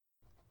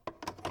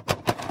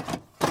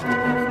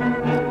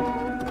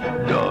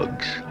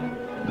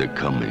They're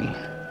coming.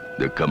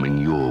 They're coming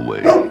your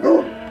way.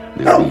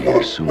 They'll be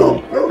here soon.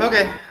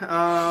 Okay,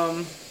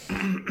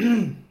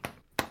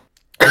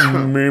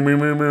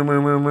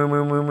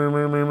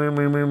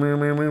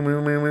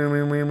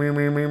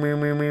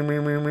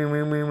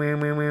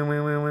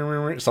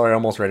 Sorry,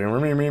 almost ready.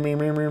 I'm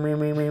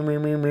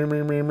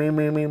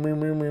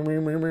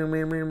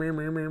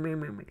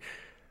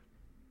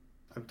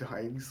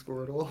dying,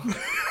 Squirtle.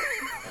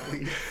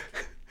 Please.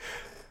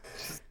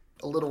 Just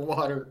a little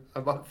water.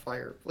 I'm on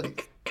fire, please.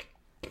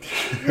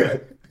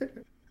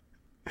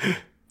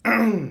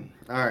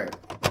 Alright.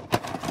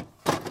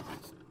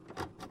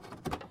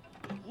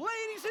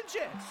 Ladies and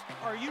gents,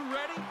 are you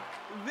ready?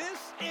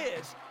 This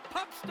is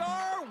Pup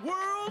Star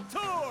World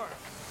Tour!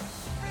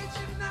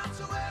 Reaching out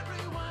to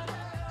everyone,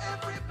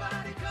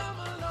 everybody come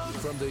along.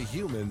 From the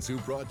humans who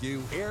brought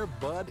you Air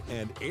Bud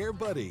and Air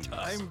Buddies.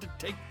 Time to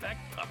take back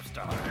Pup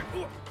Star.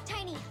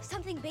 Tiny,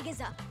 something big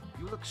is up.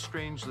 You look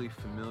strangely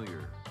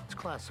familiar. It's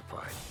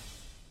classified.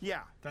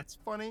 Yeah, that's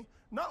funny.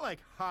 Not like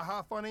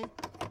haha funny.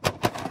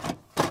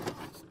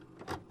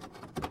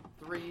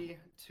 3,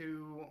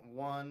 2,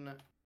 1.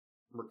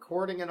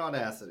 Recording in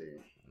Audacity.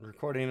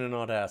 Recording in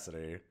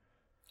Audacity.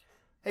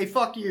 Hey,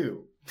 fuck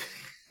you.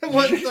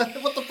 What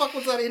the fuck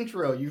was that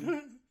intro,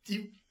 you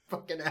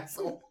fucking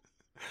asshole?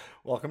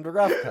 Welcome to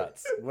Rough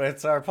Cuts.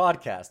 It's our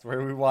podcast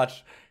where we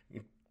watch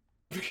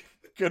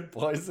good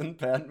boys and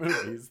bad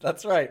movies.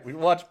 That's right, we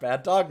watch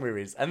bad dog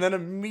movies and then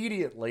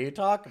immediately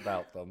talk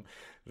about them.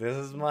 This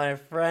is my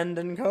friend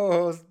and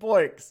co-host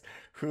Boix,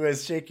 who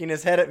is shaking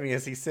his head at me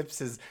as he sips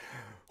his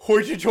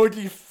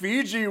hoity-toity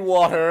Fiji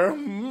water.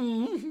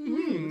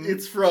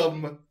 It's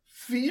from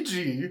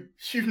Fiji.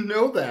 You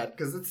know that,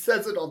 because it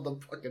says it on the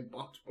fucking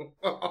bottle.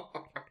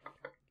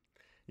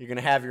 You're going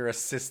to have your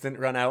assistant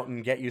run out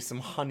and get you some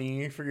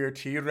honey for your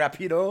tea,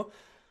 rapido.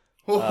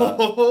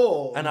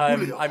 And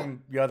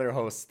I'm the other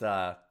host,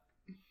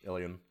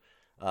 Ilian.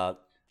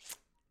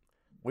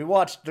 We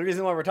watched, the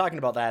reason why we're talking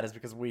about that is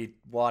because we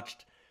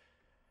watched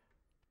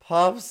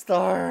Pup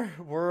Star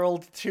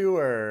World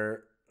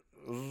Tour,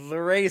 the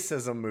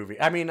racism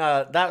movie. I mean,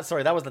 that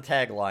was the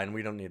tagline.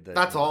 We don't need the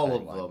That's all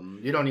tagline. of them.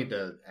 You don't need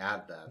to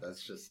add that.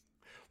 That's just...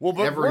 Well,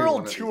 but every World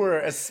one of Tour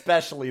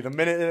especially, the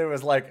minute it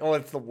was like, oh,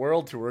 it's the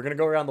World Tour, we're going to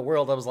go around the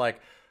world, I was like,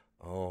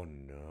 oh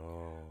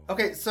no.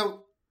 Okay,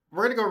 so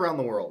we're going to go around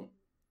the world.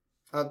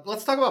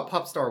 Let's talk about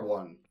Pup Star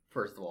 1,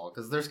 first of all,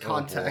 because there's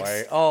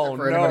context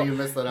for anybody who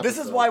missed that episode. This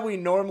is why we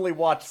normally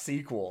watch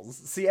sequels.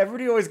 See,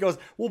 everybody always goes,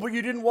 well, but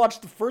you didn't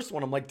watch the first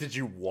one. I'm like, did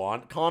you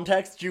want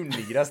context? Do you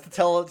need us to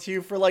tell it to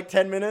you for like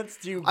 10 minutes?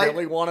 Do you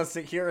really want to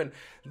sit here and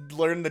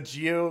learn the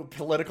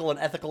geopolitical and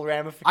ethical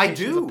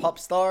ramifications of Pup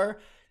Star?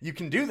 You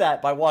can do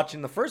that by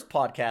watching the first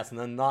podcast and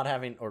then not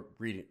having, or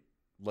reading,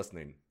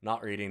 listening,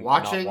 not reading,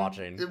 not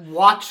watching.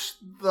 Watch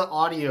the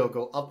audio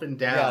go up and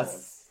down.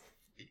 Yes.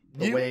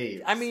 The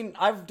waves. I mean,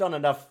 I've done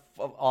enough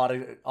of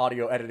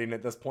audio editing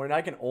at this point.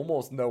 I can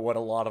almost know what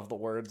a lot of the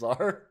words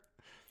are.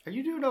 Are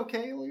you doing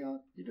okay, Leon?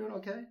 You doing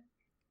okay?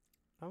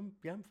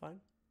 Yeah, I'm fine.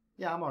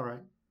 Yeah, I'm all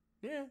right.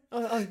 Yeah.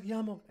 Yeah,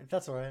 I'm okay.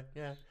 That's all right.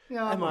 Yeah.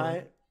 Yeah, I'm all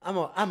right. I'm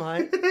all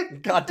right.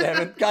 God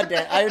damn it. God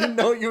damn it. I didn't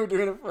know you were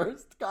doing it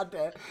first. God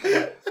damn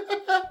it.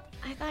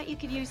 I thought you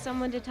could use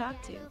someone to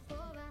talk to.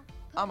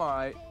 I'm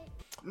alright.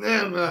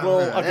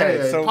 Well, okay,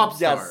 anyway, so Pup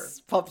Star.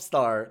 Yes, Pup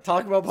Star.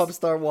 Talk about Pup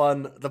Star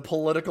 1, the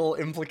political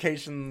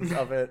implications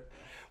of it.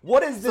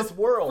 What is this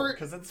world?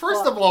 Because it's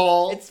first fucked. of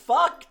all, it's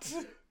fucked.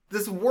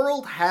 This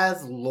world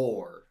has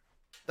lore.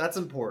 That's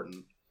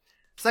important.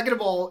 Second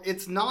of all,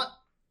 it's not.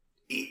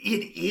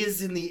 It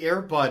is in the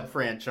Air Bud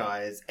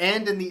franchise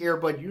and in the Air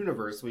Bud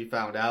universe. We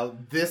found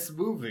out this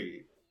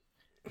movie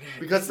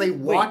because they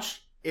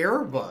watch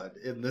Air Bud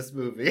in this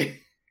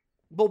movie.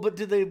 Well, but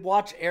did they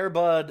watch Air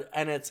Bud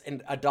and it's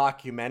a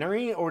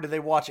documentary, or did they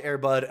watch Air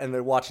Bud and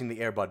they're watching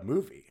the Air Bud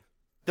movie?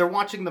 They're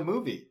watching the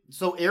movie.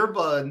 So Air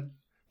Bud.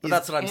 But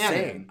that's what I'm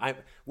saying.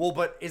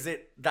 But is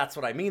it? That's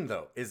what I mean,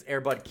 though. Is Air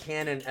Bud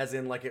canon, as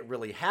in like it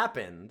really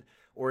happened,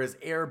 or is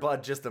Air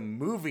Bud just a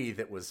movie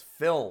that was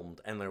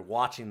filmed and they're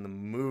watching the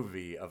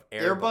movie of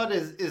Air Bud? Air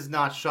Bud is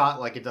not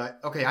shot like a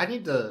okay. I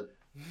need to.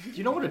 Do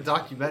you know what a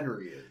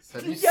documentary is?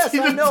 Have you Yes,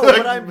 seen I a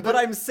know, but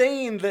I'm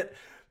saying that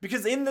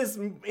because in this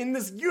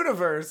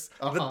universe,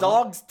 the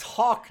dogs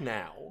talk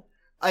now.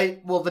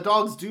 The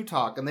dogs do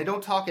talk, and they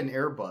don't talk in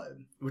Air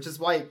Bud, which is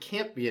why it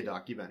can't be a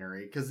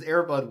documentary, because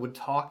Air Bud would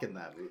talk in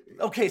that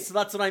movie. Okay, so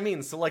that's what I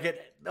mean. So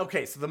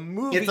so the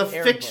movie, it's a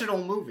Air fictional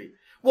Bud. movie.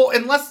 Well,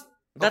 unless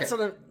that's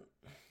what I.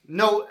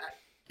 No,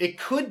 it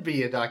could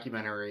be a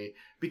documentary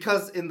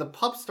because in the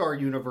Pup Star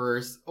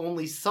universe,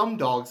 only some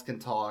dogs can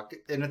talk,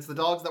 and it's the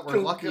dogs that were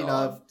lucky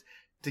enough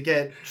to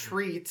get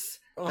treats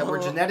that were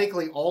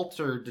genetically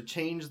altered to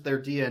change their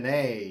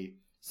DNA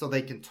so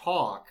they can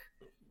talk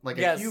like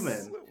a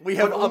human. We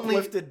have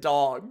uplifted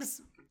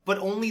dogs. But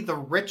only the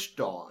rich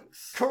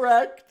dogs.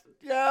 Correct.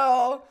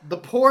 Yeah. The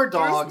poor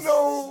dogs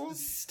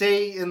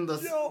stay in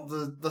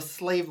the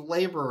slave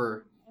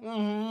labor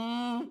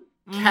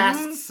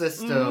caste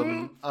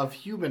system of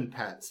human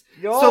pets.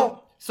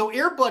 So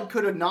Air Bud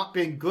could have not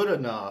been good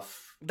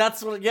enough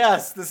That's what.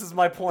 Yes, this is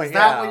my point. Is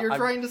that what you're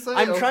trying to say?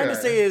 I'm trying to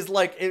say is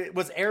like it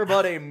was Air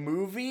Bud a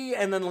movie,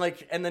 and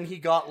then he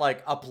got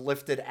like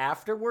uplifted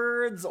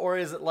afterwards, or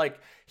is it like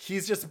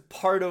he's just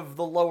part of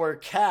the lower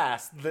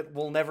caste that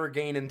will never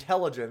gain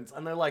intelligence,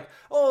 and they're like,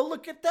 oh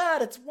look at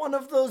that, it's one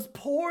of those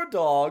poor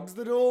dogs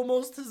that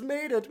almost has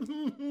made it.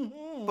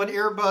 But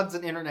Air Bud's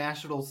an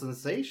international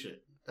sensation.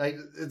 Like,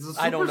 it's a superstar.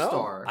 I don't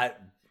know.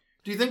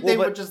 Do you think they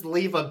would just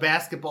leave a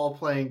basketball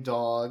playing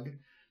dog?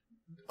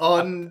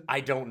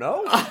 I don't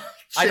know.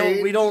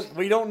 We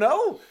don't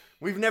know.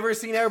 We've never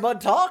seen Air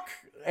Bud talk.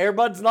 Air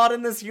Bud's not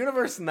in this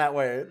universe in that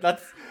way.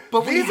 But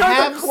we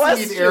have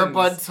seen Air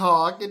Bud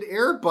talk in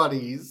Air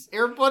Buddies.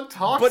 Air Bud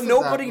talks. But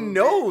nobody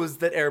knows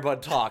that Air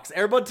Bud talks.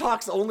 Air Bud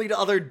talks only to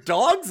other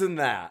dogs in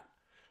that.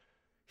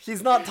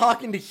 He's not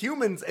talking to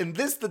humans. In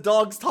this, the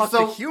dogs talk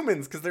to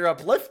humans because they're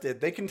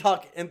uplifted. They can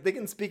talk and they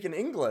can speak in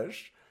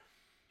English.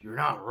 You're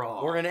not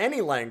wrong. Or in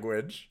any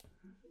language.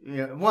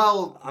 Yeah,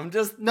 well,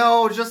 just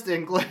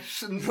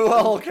English.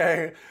 Well,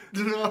 okay.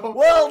 No.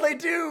 Well, they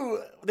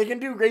do. They can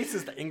do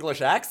racist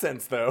English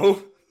accents,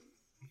 though.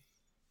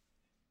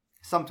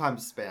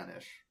 Sometimes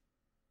Spanish.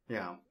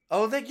 Yeah.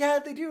 Oh, they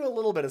do a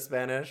little bit of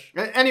Spanish.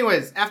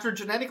 Anyways, after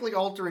genetically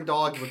altering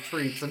dogs with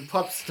treats and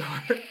Pup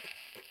Star,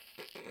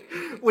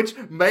 which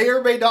may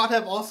or may not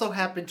have also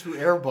happened to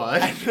Air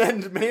Bud,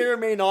 and may or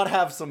may not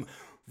have some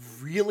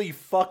really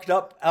fucked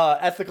up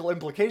ethical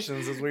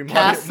implications, as we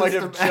might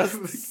have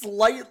just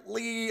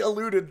slightly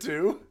alluded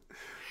to.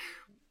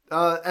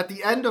 At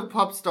the end of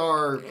Pup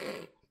Star,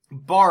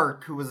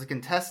 Bark, who was a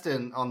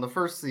contestant on the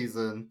first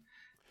season...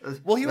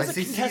 Well, he was a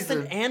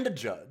contestant and a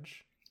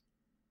judge.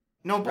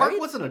 No, Bark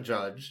wasn't a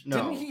judge. No.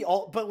 Didn't he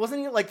but wasn't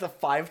he like the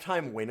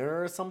 5-time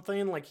winner or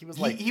something? Like he was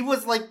like... He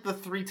was like the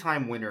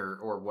 3-time winner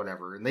or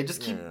whatever. And they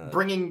just keep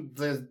bringing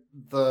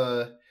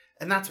the...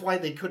 And that's why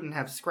they couldn't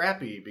have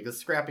Scrappy, because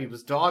Scrappy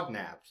was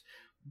dog-napped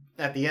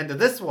at the end of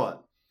this one.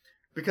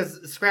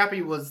 Because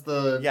Scrappy was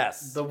the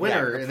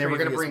winner, and they were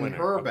going to bring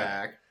her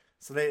back.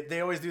 So they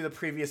always do the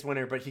previous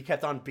winner, but he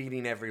kept on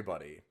beating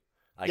everybody,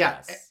 I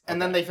guess.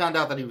 And then they found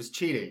out that he was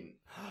cheating.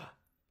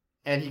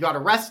 And he got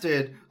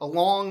arrested,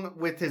 along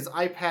with his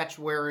eye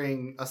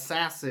patch-wearing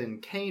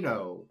assassin,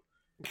 Kano.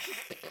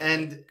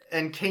 And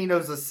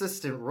Kano's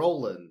assistant,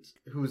 Roland,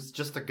 who's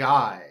just a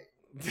guy.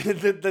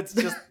 He's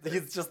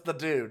just the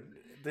dude.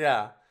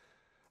 Yeah.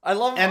 I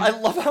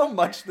love how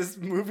much this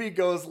movie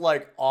goes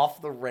like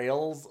off the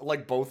rails,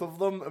 like both of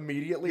them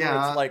immediately. Yeah.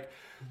 Where it's like,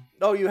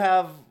 oh, you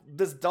have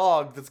this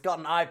dog that's got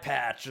an eye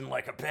patch and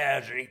like a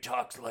badge and he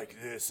talks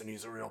like this and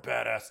he's a real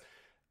badass.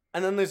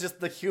 And then there's just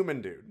the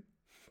human dude.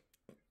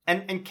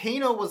 And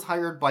Kano was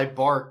hired by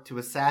Bark to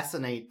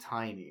assassinate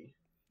Tiny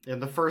in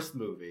the first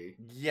movie.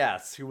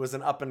 Yes, who was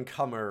an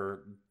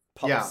up-and-comer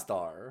Pup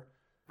Star.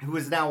 Who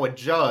is now a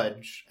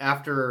judge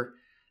after...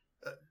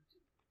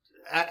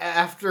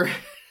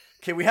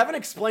 Okay, we haven't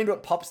explained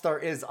what Pup Star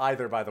is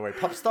either, by the way.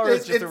 Pup Star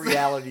is just a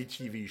reality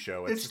TV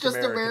show. It's just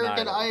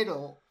American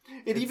Idol.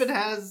 It even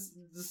has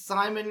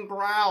Simon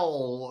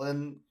Growl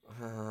and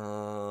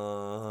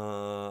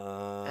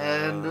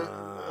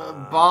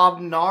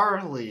Bob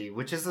Gnarly,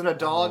 which isn't a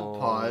dog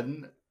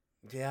pun.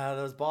 Yeah,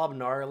 there was Bob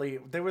Gnarly.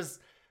 There was...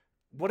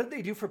 What did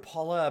they do for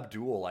Paula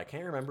Abdul? I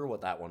can't remember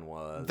what that one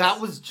was. That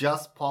was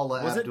just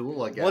Paula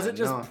Abdul again. Was it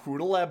just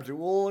Poodle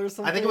Abdul or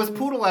something? I think it was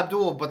Poodle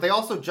Abdul, but they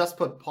also just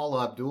put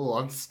Paula Abdul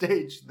on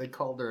stage. They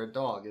called her a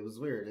dog. It was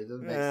weird. It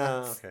didn't make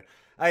sense.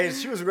 Okay.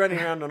 She was running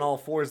around on all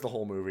fours the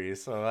whole movie,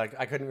 so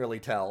I couldn't really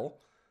tell.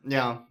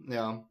 Yeah.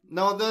 No,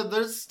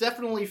 there's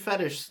definitely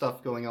fetish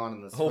stuff going on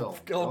in this film.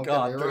 Oh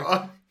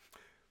God.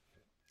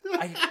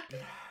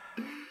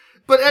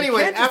 But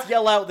anyway, you can't just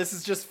yell out, "This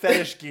is just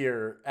fetish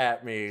gear"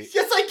 at me.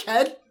 Yes, I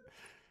can.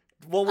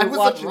 Well, we're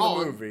watching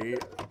the movie.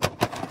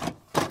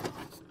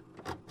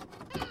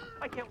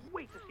 I can't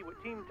wait to see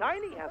what Team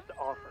Tiny has to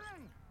offer.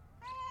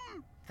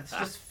 That's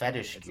just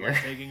fetish gear.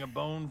 Like taking a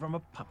bone from a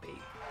puppy.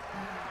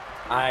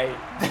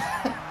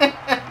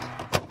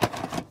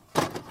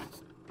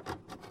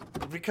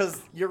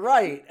 Because you're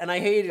right, and I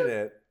hated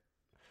it.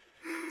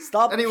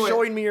 Stop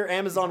showing me your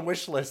Amazon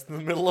wish list in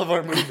the middle of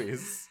our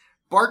movies.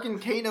 Bark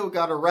and Kano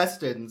got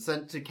arrested and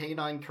sent to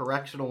canine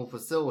correctional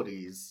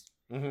facilities.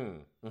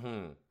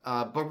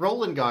 But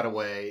Roland got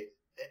away,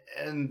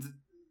 and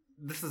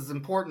this is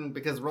important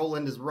because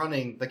Roland is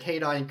running the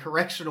canine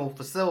correctional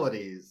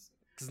facilities.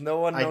 Because no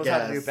one knows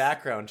how to do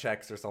background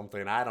checks or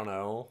something. I don't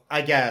know.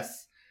 I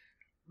guess.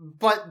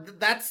 But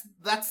that's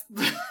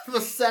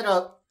the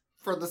setup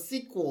for the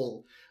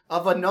sequel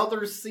of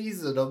another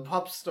season of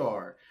Pup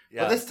Star.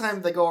 Yes. But this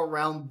time they go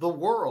around the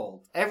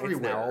world,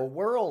 everywhere. It's now a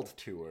world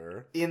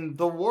tour. In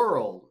the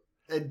world.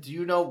 Do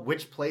you know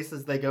which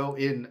places they go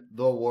in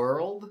the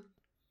world?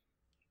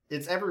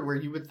 It's everywhere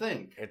you would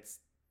think. It's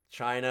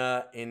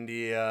China,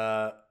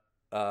 India,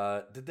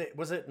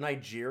 was it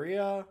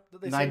Nigeria?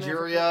 Did they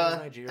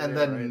Nigeria, and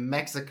then right?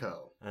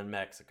 Mexico. And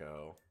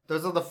Mexico.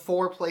 Those are the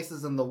 4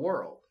 places in the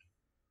world.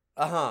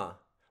 Uh-huh.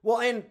 Well,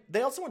 and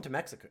they also went to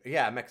Mexico.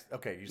 Yeah,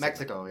 okay.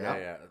 Mexico,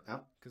 yeah.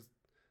 Because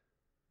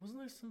wasn't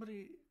there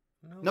somebody...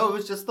 No, it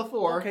was just the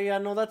 4. Okay, yeah,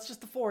 no, that's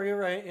just the 4. You're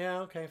right.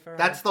 Yeah, okay, fair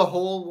That's enough. the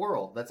whole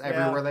world. That's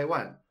everywhere they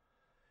went.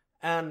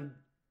 And,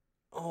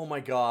 oh my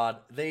god,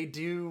 they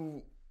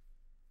do...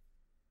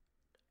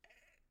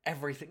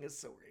 Everything is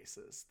so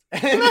racist.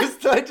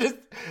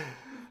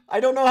 I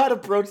don't know how to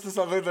approach this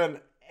other than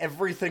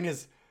everything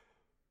is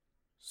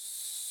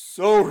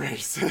so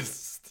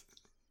racist.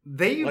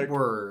 They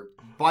were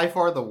by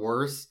far the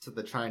worst to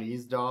the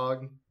Chinese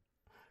dog.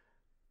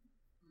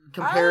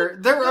 They're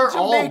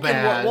all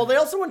bad. Well, they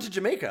also went to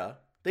Jamaica.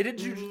 They did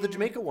the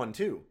Jamaica one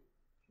too.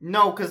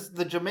 No, because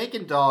the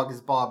Jamaican dog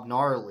is Bob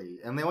Gnarly,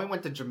 and they only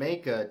went to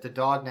Jamaica to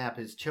dog nap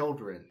his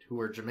children, who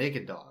were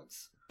Jamaican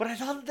dogs. But I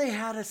thought that they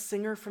had a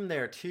singer from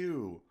there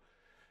too.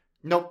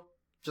 Nope,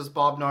 just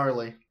Bob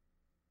Gnarly. Okay.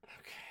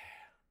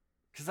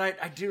 Because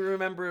I do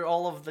remember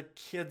all of the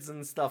kids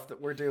and stuff that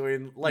we're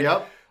doing. Like,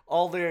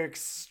 all the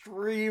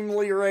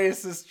extremely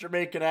racist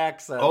Jamaican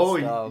accents. Oh,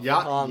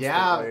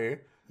 constantly.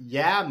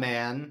 Yeah,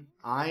 man.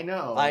 I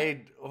know.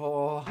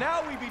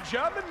 Now we be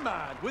jumping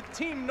mad with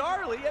Team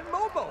Gnarly and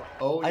Mobo.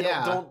 Oh,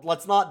 yeah.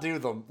 Let's not do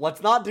them.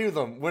 Let's not do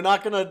them. We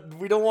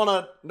don't want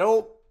to.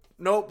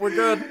 Nope, we're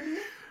good.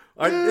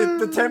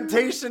 The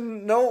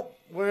temptation, nope,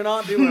 we're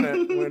not doing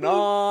it. We're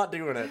not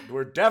doing it.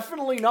 We're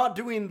definitely not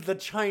doing the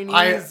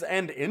Chinese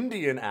and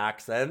Indian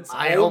accents.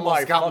 I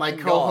almost got my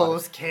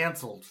co-host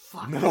canceled.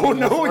 Fuck. No,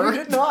 you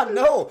did not.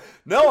 No,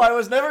 I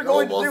was never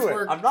going to do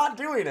it. I'm not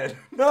doing it.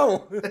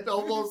 No. It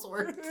almost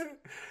worked.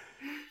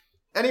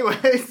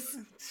 Anyways,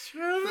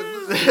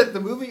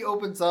 the movie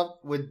opens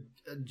up with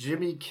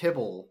Jimmy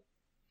Kibble.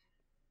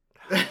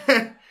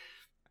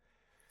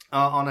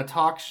 On a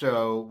talk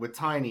show with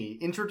Tiny,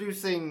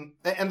 introducing,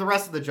 and the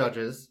rest of the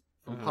judges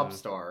from Pup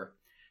Star,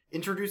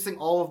 introducing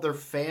all of their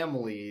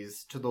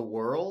families to the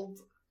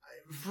world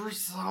for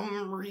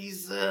some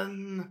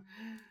reason.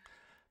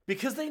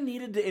 Because they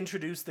needed to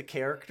introduce the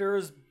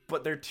characters,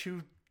 but they're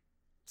too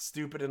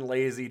stupid and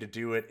lazy to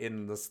do it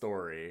in the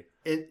story.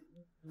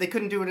 They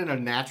couldn't do it in a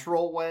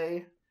natural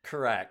way.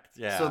 Correct,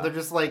 yeah. So they're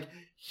just like,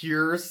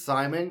 here's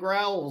Simon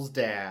Growl's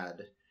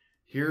dad.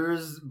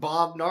 Here's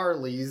Bob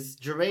Gnarly's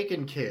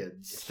Jamaican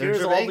kids. They're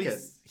Jamaican.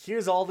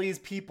 Here's all these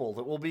people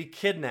that will be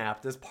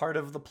kidnapped as part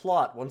of the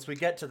plot once we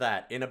get to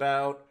that in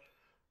about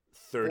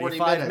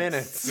 35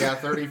 minutes. Yeah,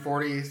 30,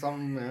 40,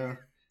 something.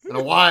 In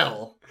a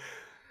while.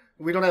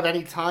 We don't have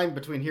any time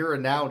between here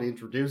and now to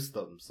introduce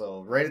them,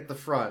 so right at the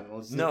front.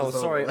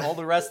 All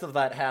the rest of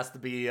that has to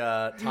be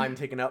time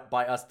taken up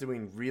by us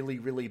doing really,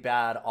 really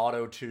bad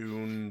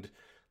auto-tuned...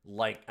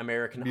 like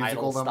American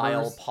musical Idol style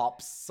numbers.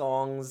 pop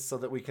songs so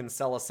that we can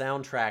sell a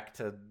soundtrack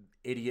to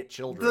idiot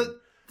children.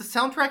 The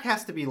soundtrack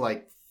has to be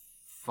like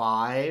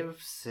 5,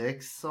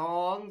 6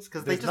 songs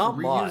because they just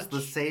reuse the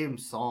same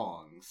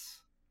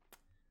songs.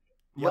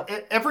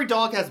 Yep. Every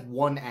dog has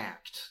one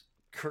act.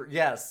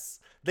 Yes.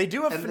 They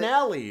do a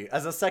finale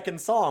as a second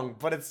song,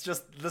 but it's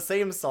just the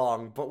same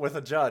song, but with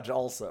a judge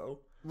also.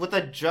 With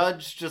a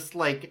judge just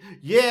like,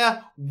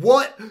 yeah,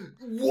 what,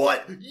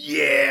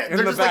 yeah.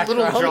 They're just like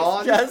Little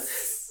John.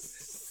 Yes.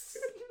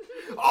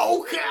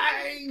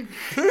 Okay.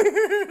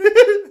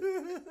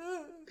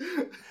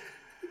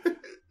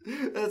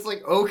 It's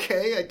like,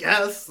 okay, I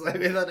guess. I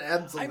mean, that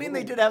adds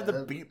they did have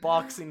the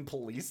beatboxing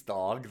police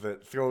dog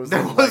that throws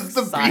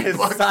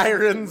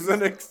sirens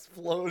and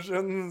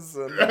explosions.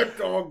 And... That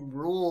dog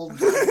ruled.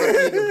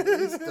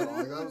 Police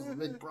dog. That was a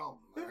big problem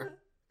there.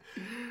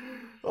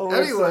 Oh,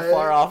 we're so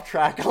far off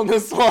track on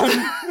this one.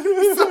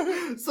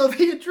 so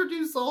they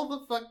introduce all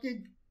the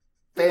fucking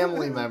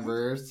family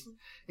members,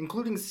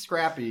 including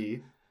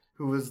Scrappy,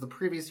 who was the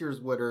previous year's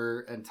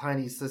winner, and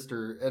Tiny's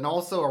sister, and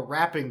also a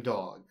rapping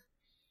dog.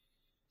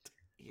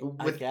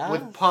 With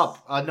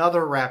Pup,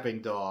 another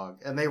rapping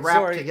dog, and they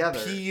rap together.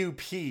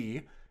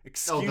 P-U-P.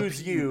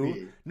 Excuse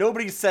you.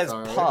 Nobody says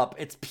Pup,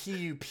 it's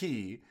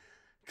P-U-P.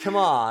 Come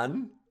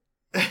on.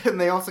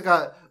 And they also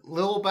got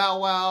Lil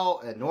Bow Wow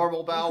and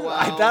Normal Bow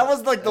Wow. That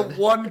was like the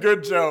one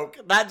good joke.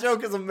 That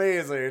joke is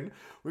amazing.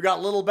 We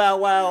got Little Bow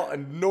Wow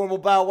and Normal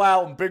Bow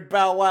Wow and Big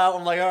Bow Wow.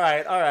 I'm like, all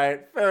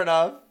right, fair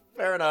enough.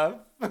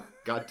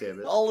 God damn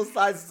it. All the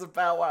sizes of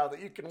Bow Wow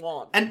that you can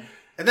want.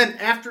 And then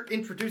after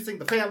introducing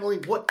the family,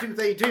 what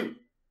do?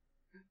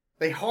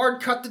 They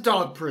hard cut the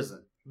dog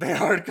prison.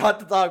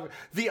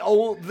 The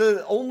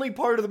only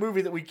part of the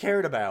movie that we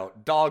cared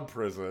about, dog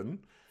prison.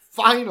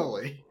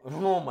 Finally.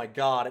 Oh my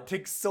god, it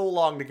takes so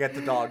long to get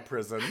to dog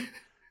prison.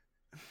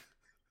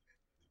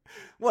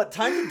 What,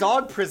 time to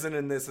dog prison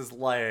in this is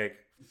like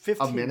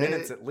 15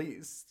 minutes at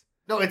least.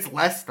 No, it's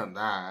less than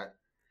that.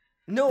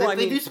 No,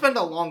 they do spend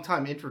a long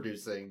time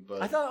introducing,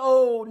 but... I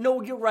thought,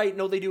 no, you're right.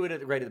 No, they do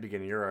it right at the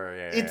beginning. You're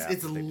right.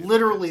 It's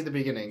literally the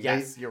beginning.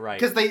 Yes, you're right.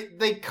 Because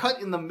they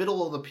cut in the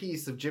middle of the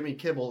piece of Jimmy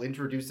Kibble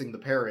introducing the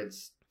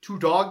parents to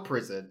dog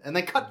prison, and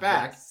they cut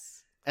back,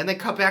 and then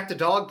cut back to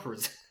dog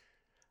prison.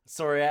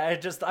 Sorry, I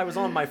was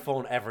on my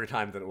phone every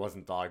time that it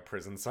wasn't dog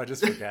prison, so I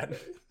just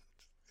forget.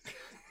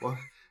 Well,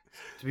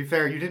 to be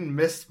fair, you didn't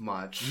miss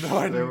much.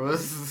 No, there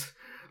was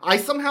I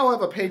somehow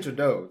have a page of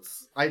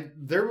notes.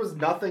 There was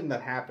nothing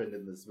that happened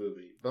in this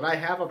movie, but I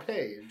have a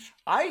page.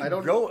 I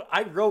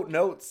wrote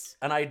notes,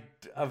 and I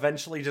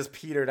eventually just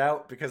petered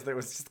out because there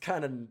was just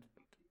kind of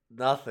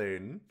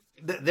nothing.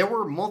 There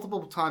were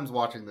multiple times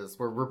watching this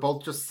where we're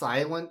both just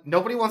silent.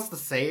 Nobody wants to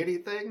say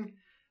anything,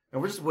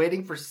 and we're just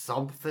waiting for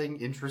something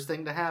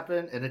interesting to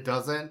happen, and it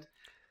doesn't.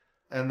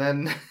 And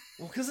then...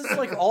 Well, because it's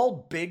like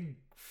all big,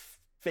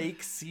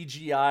 fake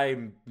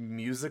CGI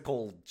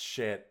musical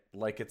shit,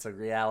 like it's a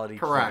reality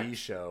TV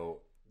show.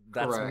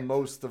 That's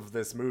most of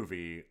this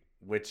movie,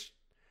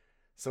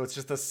 so it's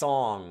just a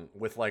song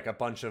with like a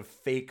bunch of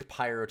fake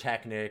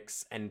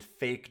pyrotechnics and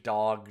fake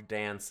dog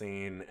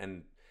dancing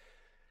and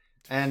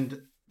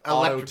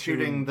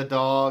electrocuting the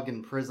dog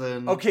in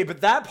prison. Okay,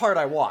 but that part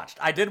I watched.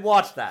 I did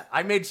watch that.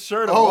 I made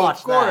sure to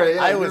watch that.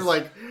 Yeah, I was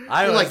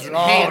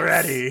all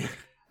ready.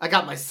 I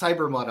got my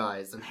Cybermud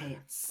eyes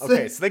enhanced.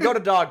 Okay, so they go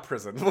to dog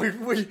prison.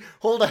 We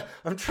hold on.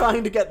 I'm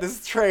trying to get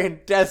this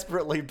train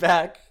desperately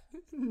back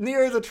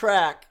near the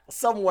track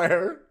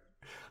somewhere.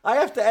 I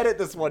have to edit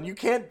this one. You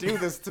can't do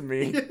this to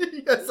me.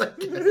 Yes, I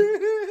can.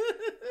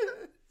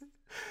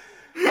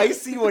 I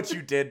see what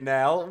you did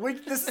now.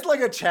 This is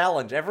like a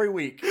challenge every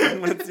week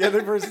when it's the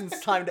other person's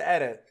time to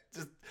edit.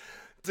 Just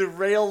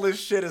derail this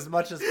shit as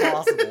much as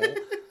possible.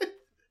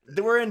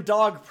 We're in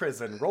dog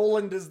prison.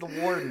 Roland is the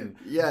warden.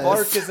 Yes.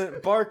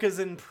 Bark is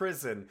in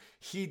prison.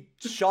 He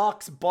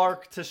shocks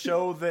Bark to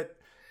show that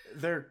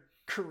they're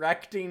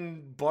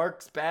correcting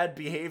Bark's bad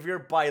behavior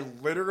by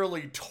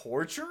literally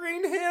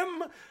torturing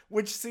him,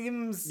 which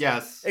seems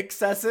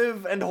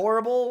excessive and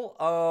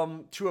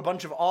horrible to a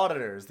bunch of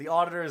auditors. The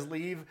auditors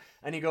leave,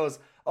 and he goes,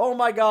 "Oh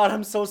my god,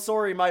 I'm so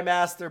sorry, my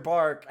master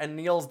Bark," and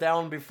kneels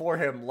down before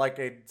him like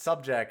a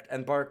subject,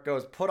 and Bark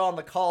goes, "Put on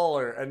the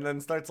collar," and then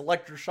starts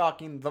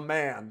electroshocking the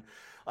man.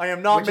 I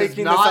am not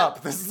making this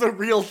up. This is a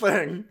real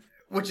thing.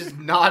 Which is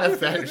not a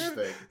fetish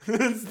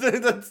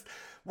thing.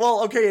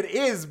 Well, okay, it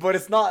is, but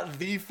it's not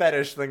the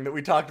fetish thing that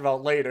we talked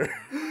about later.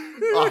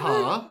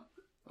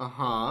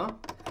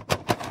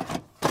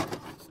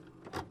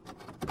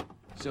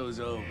 Show's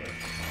over.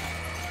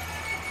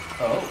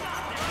 Oh.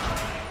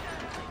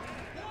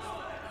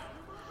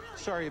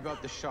 Sorry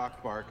about the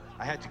shock, Bark.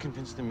 I had to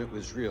convince them it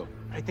was real.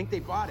 I think they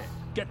bought it.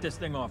 Get this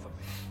thing off of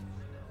me.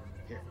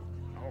 Here.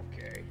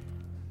 Okay.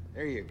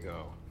 There you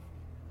go.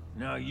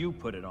 Now you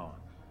put it on.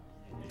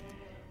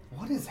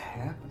 What is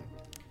happening?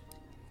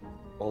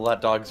 Well,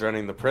 that dog's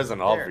running the prison,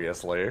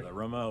 obviously. The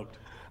remote.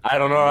 I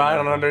don't know. I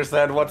don't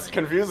understand what's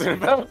confusing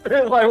about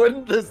it. Why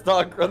wouldn't this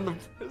dog run the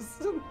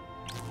prison?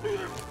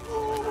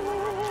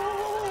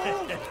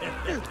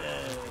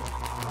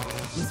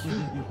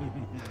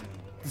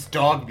 This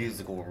dog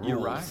musical rules. You're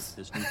right.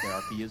 This new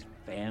therapy is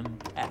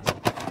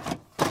fantastic.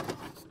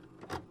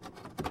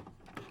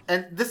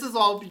 And this is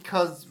all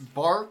because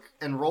Bark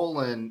and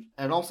Roland,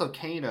 and also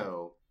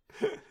Kano,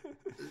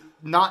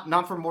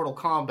 not from Mortal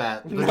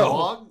Kombat, the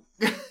dog.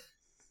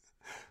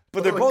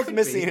 But they're both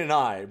missing an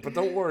eye, but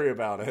don't worry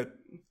about it.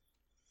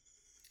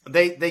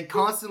 They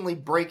constantly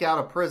break out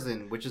of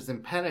prison, which is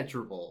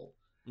impenetrable.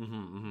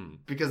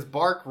 Because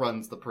Bark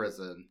runs the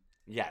prison.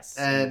 Yes.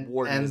 And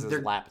Warden is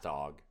his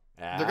lapdog.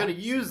 They're going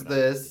to use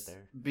this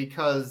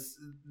because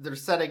they're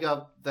setting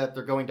up that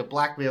they're going to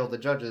blackmail the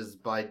judges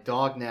by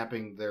dog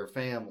napping their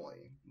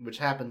family, which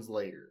happens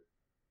later.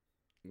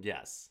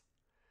 Yes.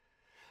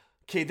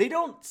 Okay, they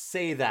don't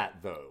say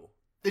that, though.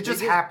 It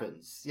just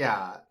happens,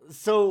 yeah.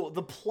 So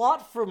the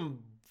plot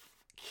from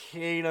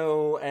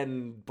Kano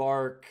and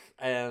Bark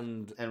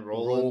and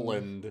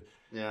Roland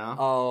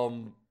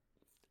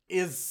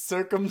is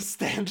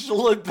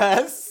circumstantial at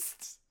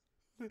best.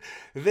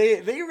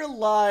 They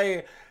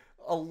rely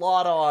a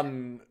lot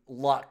on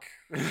luck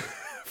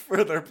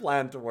for their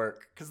plan to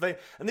work, they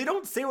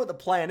don't say what the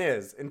plan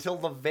is until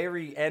the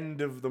very end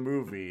of the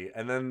movie,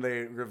 and then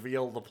they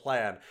reveal the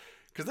plan.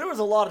 Because there was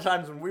a lot of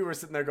times when we were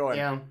sitting there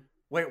going,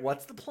 wait,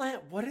 what's the plan?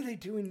 What are they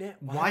doing now?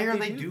 Why are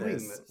they doing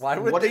this? Why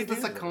would what they is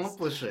this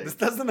accomplishing? This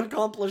doesn't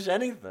accomplish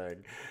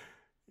anything.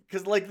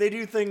 Because, they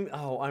do things...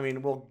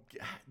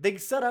 they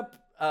set up...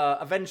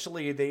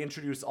 eventually, they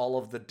introduce all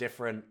of the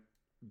different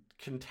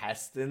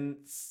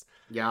contestants.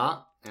 Yeah.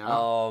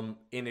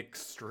 In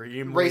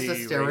extremely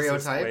racist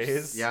stereotypes.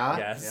 Ways. Yeah.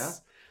 Yes. Yeah.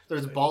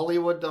 There's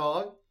Bollywood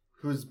Dog,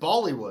 who's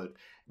Bollywood.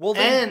 Well,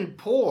 and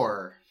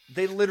poor.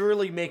 They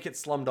literally make it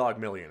Slumdog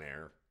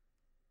Millionaire.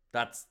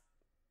 That's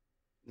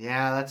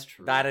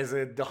true. That is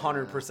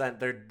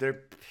 100%.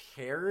 They're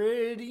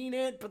parodying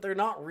it, but they're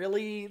not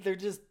really. They're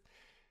just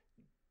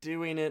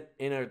doing it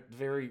in a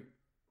very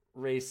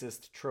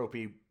racist,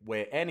 tropey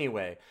way.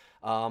 Anyway,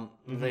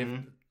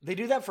 they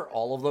do that for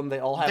all of them. They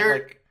all have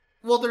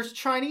Well, there's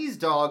Chinese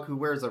Dog who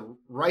wears a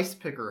rice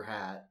picker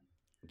hat.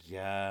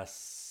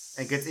 Yes.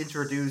 And gets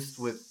introduced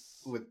with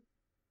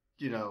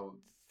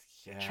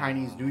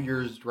Chinese New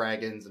Year's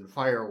dragons and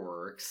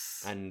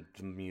fireworks. And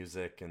the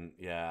music and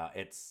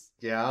it's...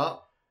 Yeah.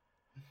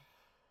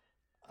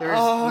 There's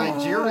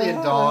Nigerian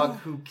Dog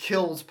who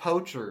kills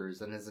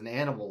poachers and is an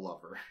animal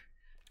lover.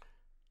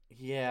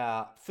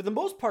 Yeah, for the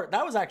most part,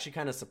 that was actually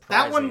kind of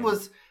surprising. That one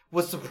was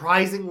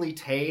surprisingly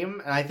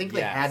tame, and I think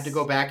they had to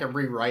go back and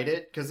rewrite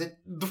it because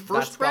the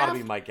first That's draft. gotta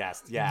be my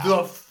guess. Yeah,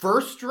 the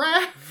first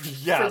draft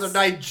yes. for the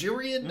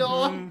Nigerian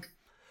dog.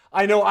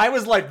 I know. I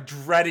was like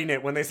dreading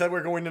it when they said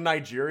we're going to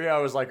Nigeria. I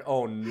was like,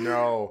 oh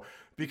no,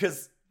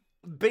 because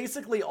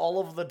basically all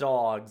of the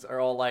dogs are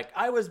all like,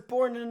 I was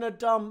born in a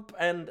dump,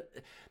 and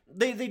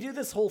they do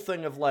this whole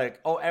thing of like,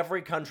 oh,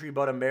 every country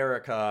but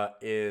America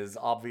is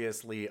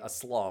obviously a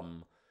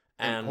slum.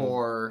 And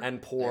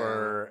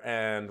poor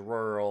and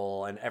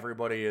rural, and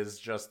everybody is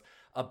just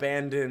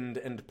abandoned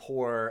and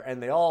poor,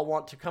 and they all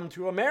want to come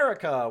to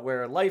America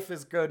where life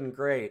is good and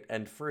great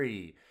and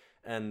free,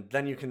 and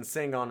then you can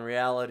sing on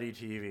reality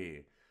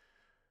TV.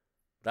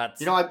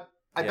 That's I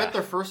bet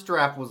their first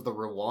draft was the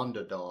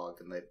Rwanda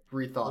dog, and they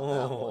rethought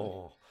that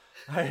one.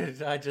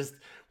 I'm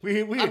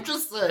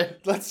just saying.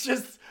 Let's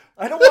just.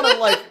 I don't want to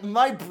like.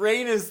 My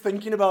brain is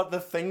thinking about the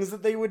things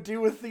that they would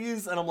do with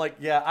these, and I'm like,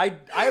 yeah, I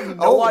have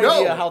no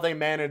idea how they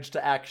managed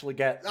to actually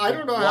get. I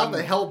don't know how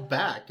they held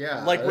back.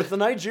 Yeah, like with the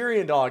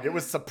Nigerian dog, it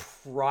was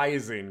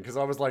surprising because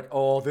I was like,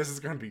 oh, this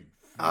is gonna be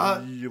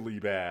really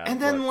bad.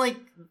 And then like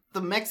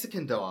the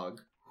Mexican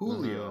dog,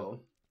 Julio.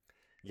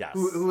 Yes,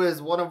 who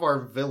is one of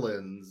our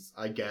villains,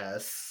 I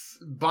guess,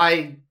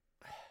 by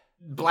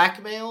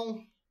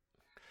blackmail.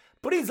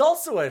 But he's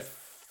also a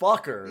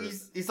fucker.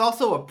 He's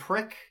also a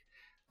prick.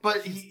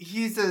 But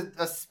he's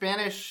a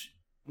Spanish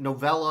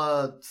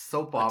novella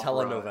soap opera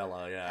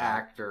telenovela,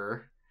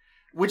 actor,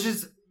 which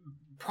is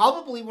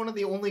probably one of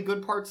the only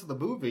good parts of the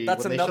movie.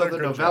 That's when another they show the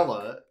good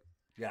novella. Joke.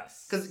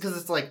 Yes, because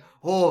it's like,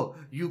 oh,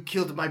 you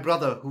killed my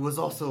brother, who was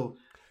also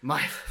my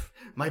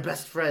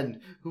best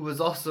friend, who was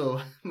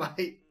also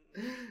my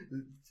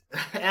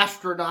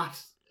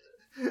astronaut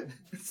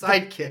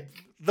sidekick.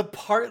 The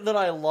part that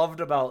I loved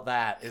about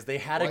that is they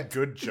had a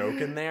good joke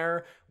in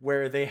there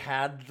where they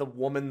had the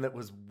woman that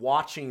was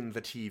watching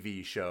the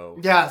TV show.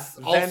 Yes,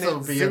 also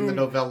be in the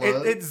novella.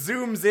 It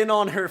zooms in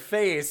on her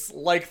face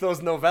like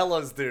those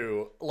novellas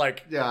do.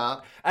 Like,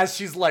 yeah, as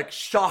she's like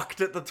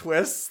shocked at the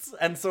twists.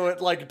 And so it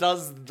like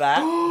does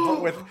that,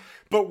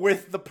 but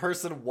with the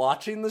person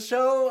watching the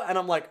show. And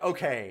I'm like,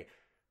 okay,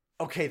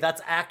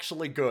 that's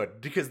actually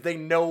good because they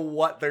know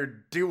what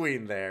they're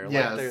doing there.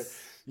 Yes. Like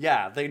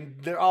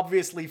they're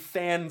obviously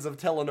fans of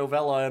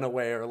telenovela in a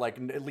way, or like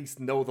at least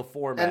know the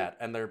format,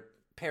 and they're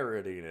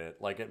parodying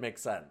it. Like, it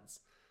makes sense.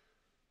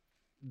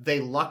 They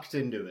lucked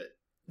into it.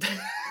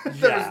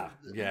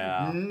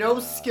 No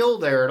skill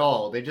there at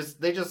all. They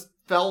just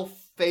fell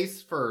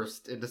face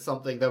first into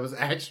something that was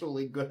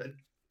actually good.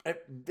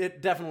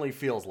 It definitely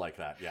feels like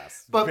that,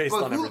 yes. But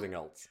everything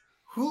else.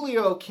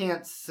 Julio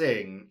can't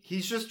sing.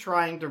 He's just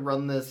trying to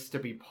run this to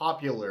be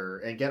popular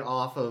and get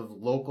off of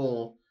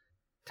local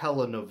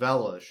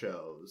telenovela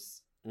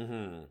shows.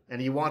 Mm-hmm.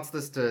 And he wants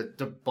this to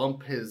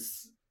bump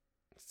his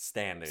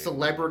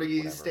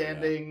celebrity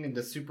standing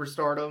into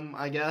superstardom,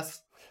 I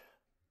guess.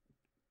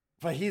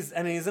 But he's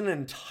an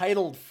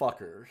entitled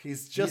fucker.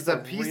 He's a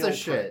piece of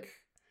shit.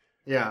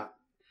 Yeah.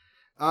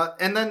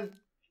 And then,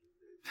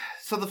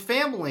 so the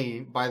family,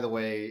 by the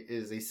way,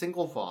 is a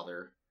single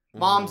father. Mm-hmm.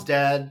 Mom's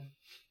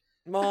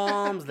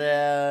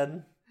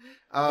dead.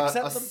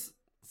 Except the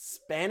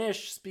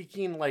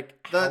Spanish-speaking,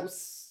 like,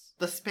 house.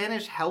 The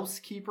Spanish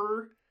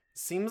housekeeper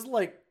seems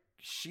like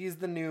she's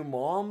the new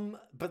mom,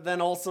 but then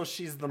also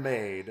she's the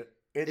maid.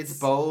 It's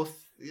both.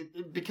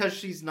 Because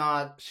she's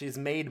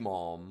maid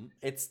mom.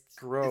 It's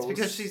gross. It's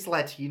because she's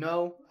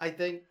Latino, I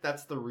think.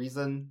 That's the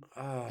reason.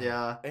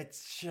 Yeah.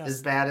 It's just...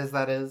 as bad as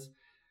that is.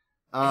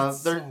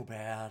 It's so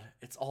bad.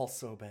 It's all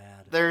so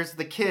bad. There's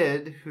the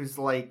kid who's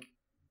like,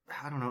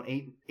 I don't know,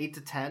 8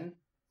 to 10?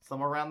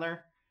 Somewhere around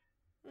there?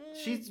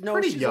 She's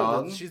pretty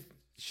young. Older.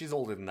 She's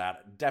older than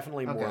that.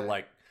 Definitely more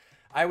like...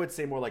 I would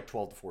say more like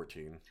 12 to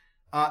 14.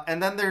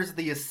 And then there's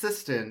the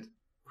assistant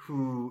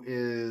who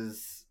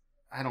is,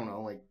 I don't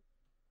know, like,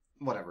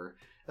 whatever.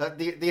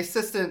 The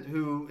assistant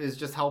who is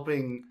just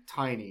helping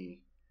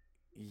Tiny.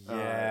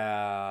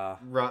 Yeah.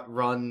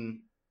 Run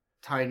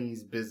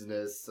Tiny's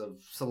business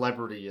of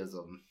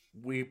celebrityism.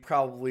 We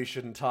probably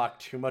shouldn't talk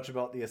too much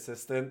about the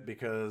assistant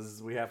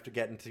because we have to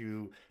get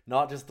into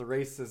not just the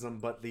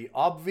racism, but the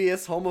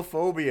obvious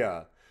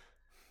homophobia.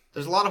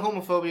 There's a lot of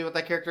homophobia with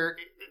that character.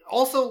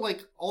 Also,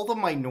 like, all the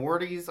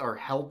minorities are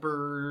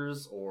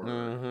helpers or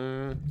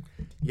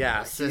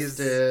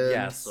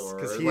assistants.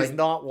 Because he's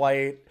not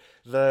white.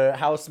 The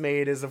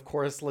housemaid is, of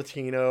course,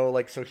 Latino.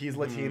 Like, so he's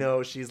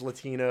Latino, she's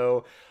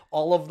Latino.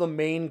 All of the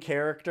main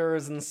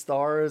characters and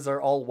stars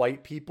are all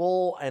white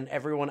people, and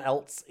everyone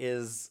else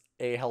is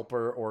a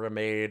helper or a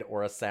maid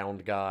or a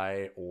sound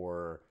guy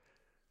or...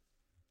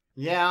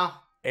 Yeah.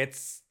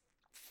 It's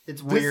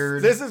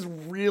weird. This is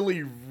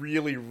really,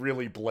 really,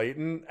 really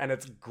blatant, and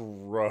it's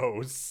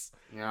gross.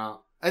 Yeah.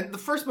 And the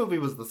first movie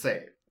was the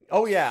same.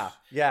 Oh, yeah.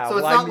 Yeah. So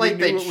it's not like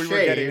they changed. We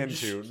were getting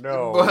into.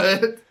 No.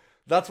 But...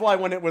 That's why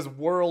when it was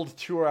World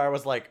Tour, I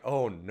was like,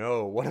 oh,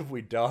 no. What have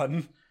we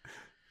done?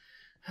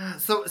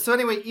 So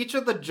anyway, each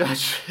of the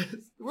judges,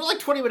 we're like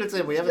 20 minutes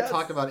in, we haven't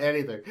talked about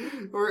anything.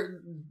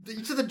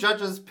 Each of the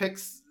judges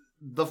picks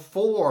the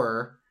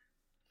 4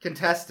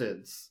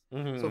 contestants.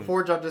 So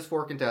 4 judges,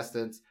 4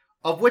 contestants,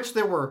 of which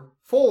there were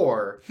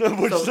 4.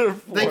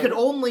 They could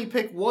only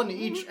pick 1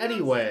 each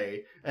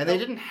anyway, and they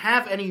didn't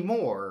have any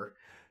more.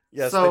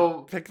 Yes,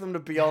 so they pick them to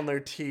be on their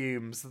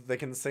team so that they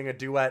can sing a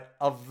duet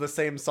of the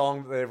same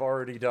song that they've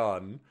already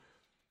done.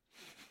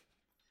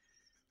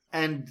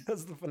 And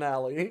that's the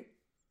finale.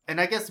 And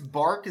I guess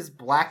Bark is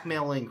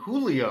blackmailing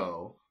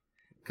Julio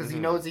because he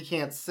knows he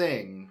can't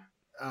sing.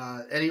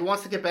 And he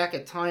wants to get back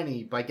at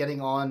Tiny by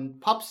getting on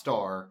Pup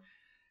Star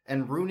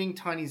and ruining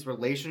Tiny's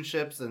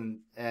relationships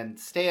and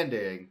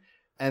standing.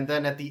 And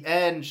then at the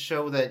end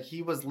show that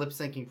he was lip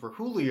syncing for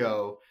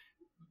Julio,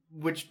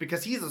 which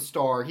because he's a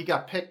star, he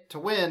got picked to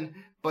win,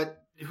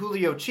 but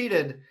Julio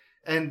cheated,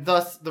 and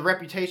thus the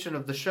reputation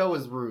of the show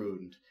is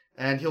ruined.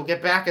 And he'll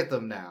get back at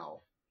them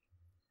now.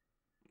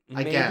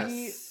 I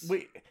guess.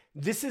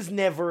 This is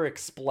never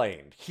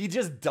explained. He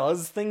just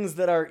does things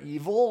that are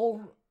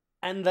evil,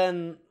 and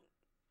then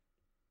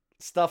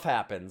stuff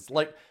happens.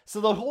 Like, so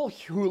the whole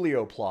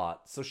Julio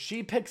plot, so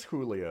she picks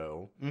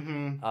Julio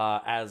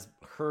as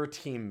her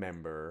team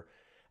member,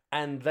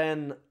 and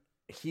then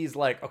he's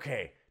like,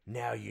 okay,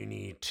 now you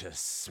need to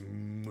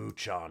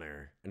smooch on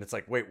her. And it's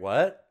like, wait,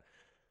 what?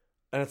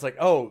 And it's like,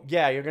 oh,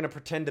 yeah, you're going to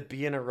pretend to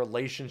be in a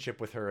relationship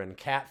with her and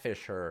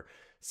catfish her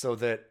so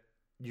that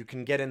you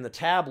can get in the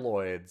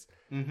tabloids,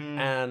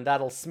 and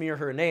that'll smear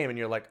her name. And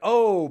you're like,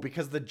 oh,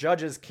 because the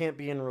judges can't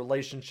be in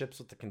relationships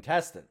with the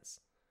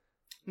contestants.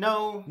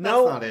 No,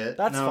 that's not it.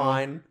 That's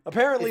fine.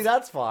 Apparently,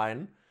 that's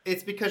fine.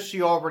 It's because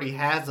she already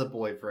has a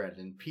boyfriend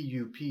in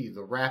PUP,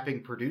 the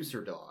rapping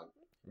producer dog.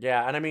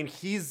 Yeah, and I mean,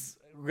 he's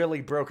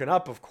really broken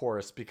up, of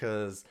course,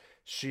 because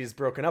she's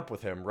broken up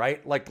with him,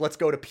 right? Like, let's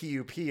go to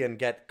PUP and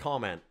get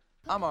comment.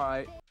 I'm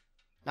alright.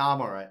 Nah,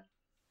 I'm alright.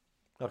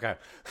 Okay.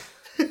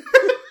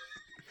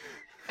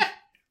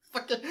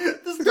 Fucking,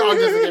 this dog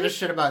doesn't give a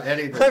shit about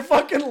anything. I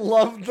fucking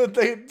love that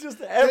they just,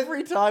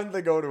 every time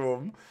they go to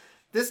him.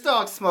 This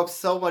dog smokes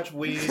so much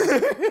weed.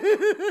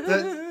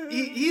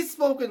 He's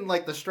smoking,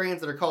 like, the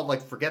strains that are called,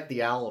 like, Forget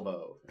the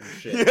Alamo and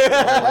shit.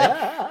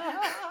 Yeah.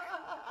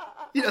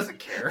 He doesn't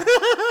care.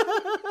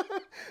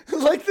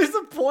 Like, there's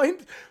a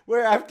point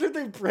where after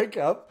they break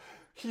up,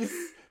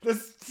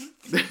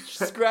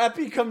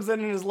 Scrappy comes in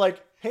and is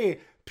like, hey,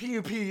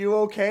 PUP, you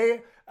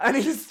okay? And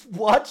he's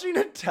watching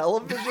a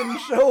television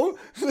show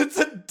that's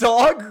a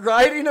dog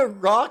riding a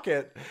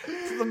rocket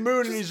to the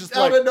moon, and he's just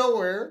out like, of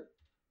nowhere.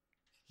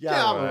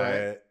 Yeah, I'm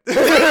right.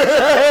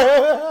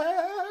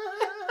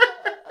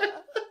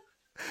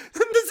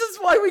 This is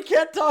why we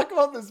can't talk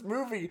about this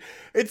movie.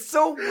 It's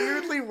so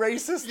weirdly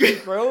racist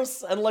and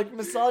gross and like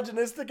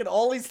misogynistic and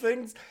all these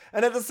things,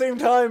 and at the same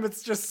time,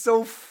 it's just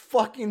so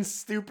fucking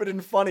stupid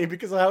and funny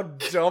because of how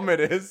dumb it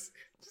is.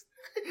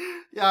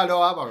 Yeah,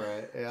 no, I'm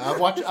alright. Yeah, I'm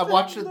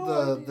watching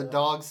the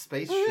dog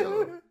space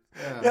show.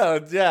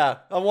 Yeah.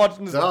 I'm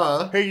watching this.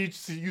 Duh. Hey,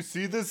 you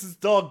see this? This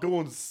dog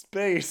going to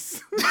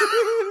space.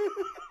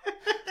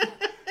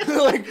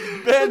 Like,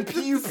 man,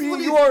 PUP,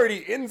 you already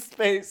in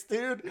space,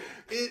 dude.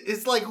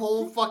 It's like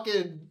whole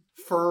fucking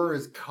fur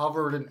is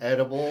covered in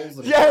edibles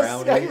and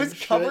he was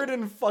covered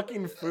in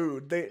fucking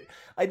food.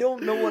 I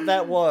don't know what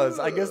that was.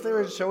 I guess they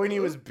were showing he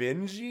was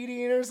binge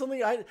eating or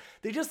something.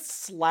 They just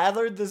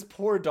slathered this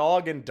poor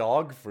dog in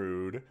dog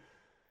food.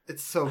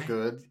 It's so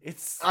good.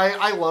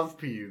 I love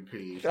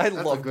PUP. I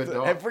love a good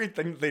dog.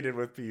 Everything they did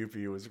with PUP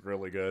was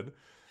really good.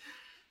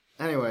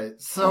 Anyway,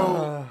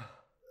 so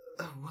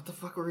what the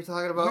fuck were we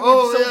talking about?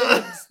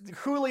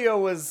 Julio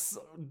was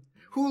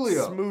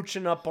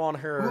smooching up on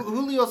her.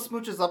 Julio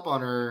smooches up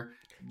on her.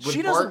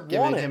 She doesn't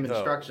giving want him it,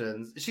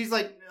 instructions. She's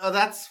like, "Oh,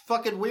 that's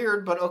fucking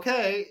weird, but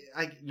okay.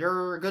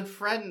 You're a good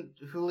friend,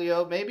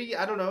 Julio. Maybe,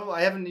 I don't know.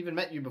 I haven't even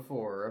met you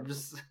before. I'm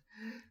just."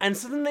 And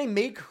so then they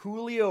make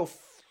Julio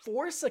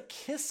force a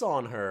kiss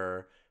on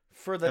her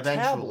for the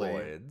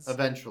tabloids.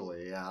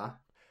 Eventually, yeah.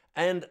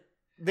 And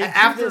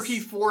after he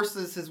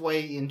forces his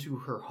way into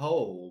her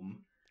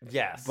home.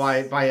 Yes.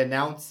 By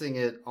announcing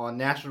it on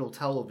national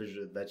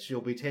television that she'll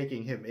be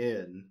taking him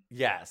in.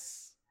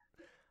 Yes.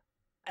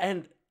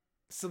 And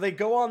so they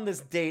go on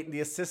this date, and the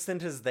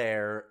assistant is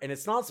there, and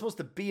it's not supposed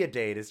to be a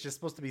date. It's just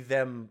supposed to be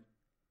them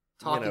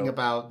talking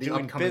about the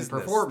upcoming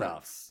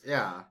performance. Stuff.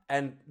 Yeah.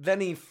 And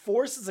then he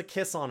forces a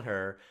kiss on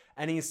her,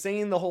 and he's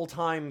saying the whole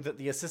time that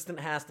the assistant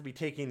has to be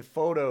taking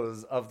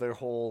photos of their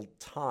whole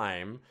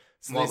time.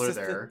 So while they're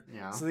there,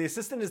 yeah. So the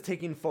assistant is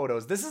taking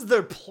photos. This is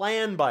their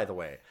plan, by the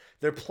way.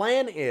 Their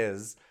plan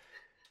is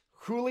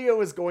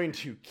Julio is going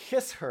to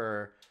kiss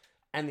her,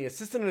 and the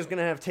assistant is going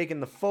to have taken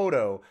the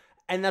photo,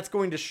 and that's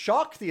going to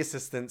shock the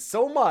assistant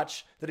so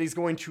much that he's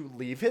going to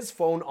leave his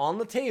phone on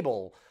the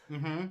table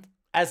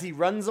as he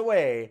runs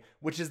away,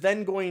 which is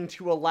then going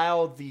to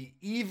allow the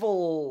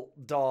evil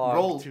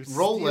dog to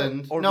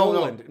Roland. Steal,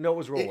 Roland. No, it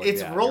was Roland.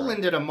 It's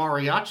Roland in a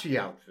mariachi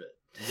outfit.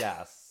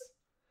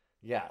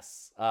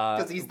 Yes.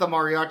 Because he's the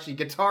mariachi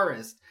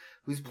guitarist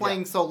who's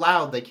playing so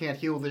loud they can't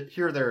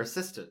hear their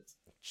assistant.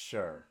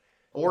 Sure.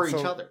 Or So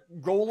each other.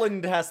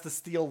 Roland has to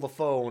steal the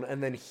phone,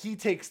 and then he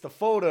takes the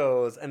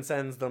photos and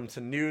sends them to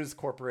news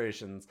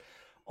corporations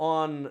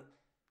on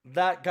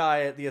that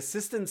guy, the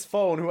assistant's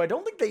phone, who I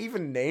don't think they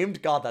even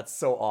named. God, that's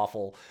so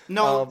awful.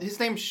 No, his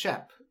name's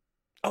Shep.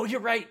 Oh,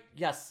 you're right.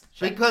 Yes.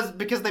 Shep.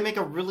 Because they make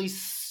a really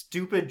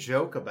stupid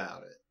joke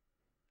about it.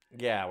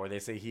 Yeah, where they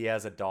say he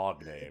has a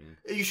dog name.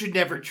 You should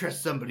never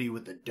trust somebody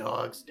with a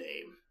dog's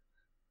name.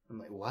 I'm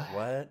like, what?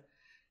 What?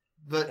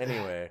 But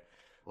Anyway.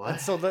 what? And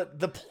so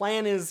the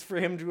plan is for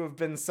him to have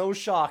been so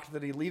shocked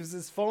that he leaves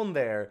his phone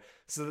there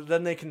so that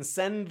then they can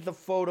send the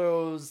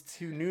photos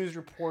to news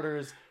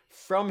reporters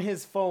from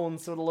his phone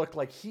so it'll look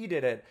like he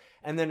did it,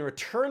 and then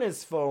return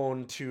his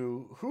phone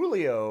to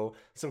Julio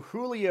so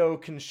Julio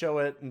can show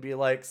it and be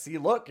like, see,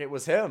 look, it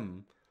was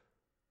him.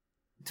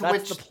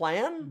 That's the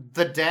plan?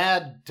 The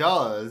dad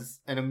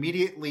does, and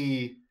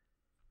immediately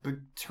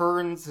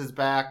turns his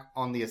back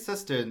on the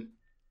assistant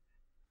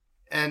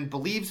and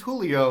believes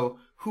Julio,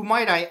 who,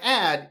 might I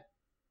add,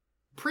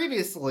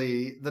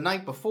 previously, the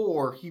night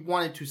before, he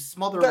wanted to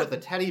smother with a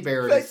teddy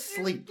bear in his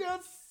sleep.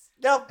 Yes.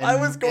 Yep, And, I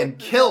was going and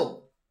kill.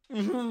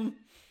 Mm-hmm.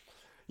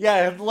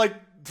 Yeah, like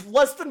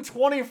less than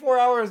 24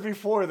 hours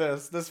before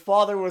this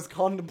father was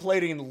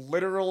contemplating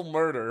literal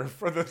murder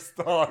for this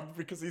dog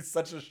because he's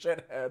such a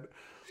shithead.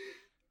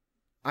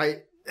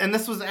 And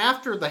this was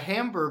after the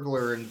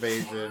Hamburglar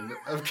invasion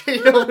of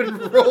Kato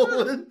and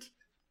Roland.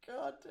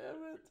 God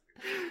damn it.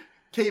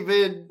 Came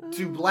in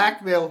to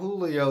blackmail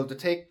Julio to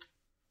take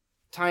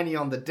Tiny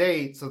on the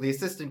date so the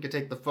assistant could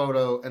take the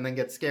photo and then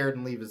get scared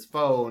and leave his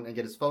phone and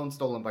get his phone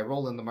stolen by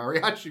Roland, the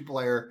mariachi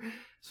player,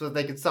 so that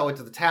they could sell it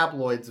to the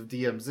tabloids of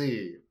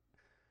DMZ.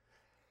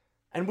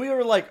 And we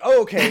were like,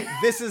 oh, okay,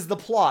 this is the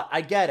plot.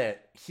 I get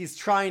it. He's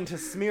trying to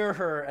smear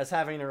her as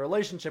having a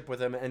relationship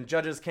with him, and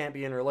judges can't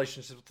be in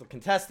relationships with the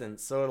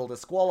contestants, so it'll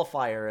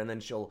disqualify her, and then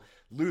she'll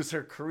lose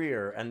her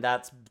career, and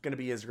that's going to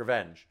be his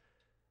revenge.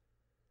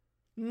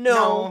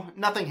 No,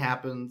 nothing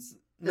happens.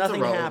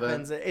 Nothing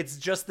happens. It's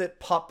just that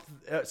PUP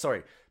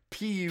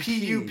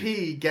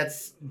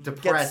gets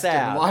depressed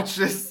sad. and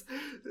watches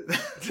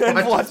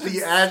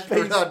the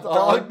Astronaut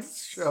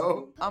Dogs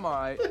show. I'm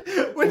alright.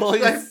 Well,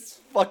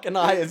 he's fucking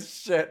high as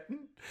shit.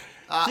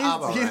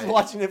 I'm He's alright.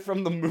 watching it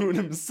from the moon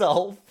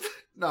himself.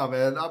 No,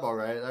 man, I'm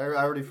alright. I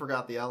already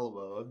forgot the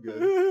Alamo. I'm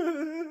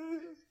good.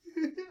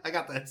 I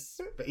got that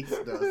space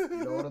dust.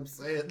 You know what I'm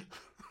saying?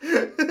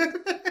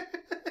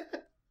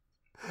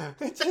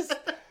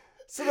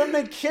 So then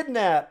they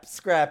kidnap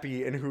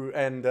Scrappy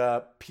and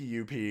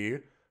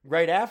PUP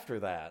right after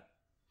that.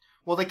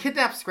 Well, they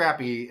kidnap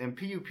Scrappy, and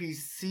PUP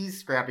sees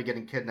Scrappy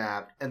getting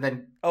kidnapped, and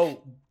then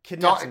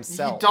kidnaps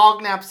himself. He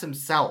dognaps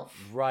himself.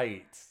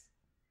 Right.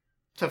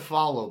 To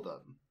follow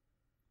them.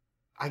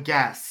 I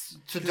guess.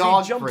 To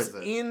dog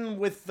prison. He jumps in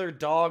with their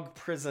dog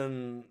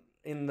prison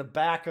in the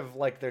back of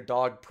like their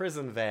dog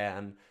prison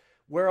van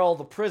where all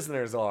the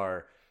prisoners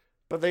are.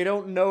 But they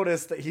don't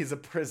notice that he's a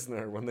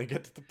prisoner when they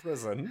get to the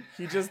prison.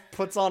 He just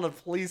puts on a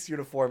police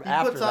uniform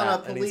after that. He puts on a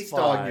police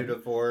dog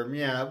uniform,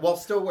 yeah, while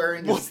still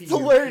wearing his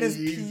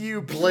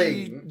PUP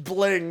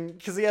bling,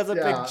 because he has a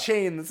big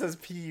chain that says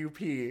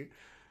PUP.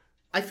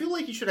 I feel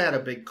like he should have had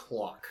a big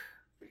clock,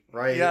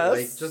 right? Yes.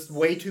 Like, just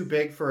way too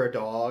big for a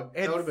dog.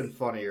 That would have been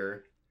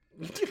funnier.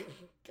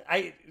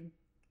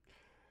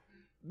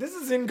 This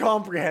is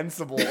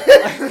incomprehensible.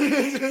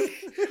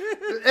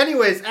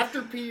 Anyways,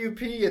 after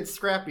PUP and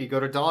Scrappy go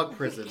to dog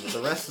prison with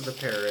the rest of the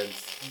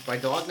parents by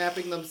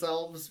dognapping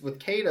themselves with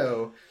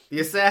Kato, the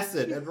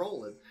assassin, and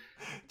Roland.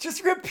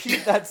 Just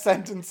repeat that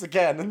sentence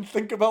again and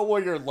think about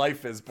what your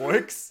life is,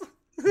 Boix.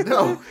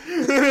 No.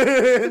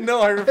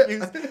 No, I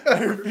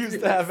refuse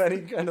to have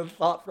any kind of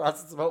thought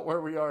process about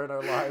where we are in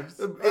our lives.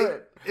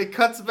 It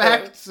cuts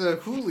back to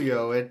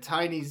Julio at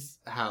Tiny's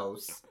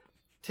house,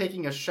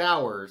 taking a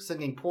shower,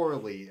 singing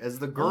poorly, as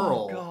the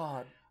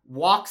girl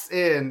walks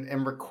in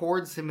and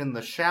records him in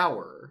the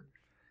shower.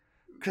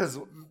 Because,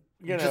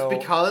 you know... Just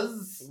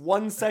because?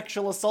 One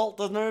sexual assault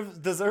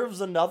deserves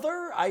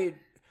another?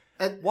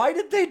 Why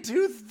did they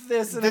do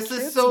this in a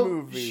kids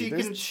movie? She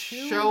can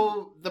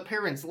show the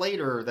parents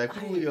later that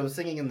Julio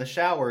singing in the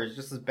shower is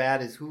just as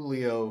bad as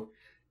Julio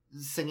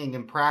singing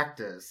in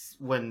practice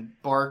when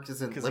Bark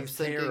isn't lip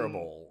syncing.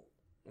 Terrible.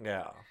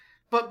 Yeah.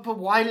 But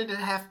why did it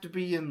have to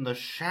be in the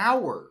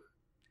shower?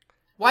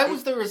 Why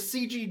was there a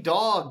CG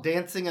dog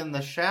dancing in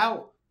the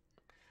shower?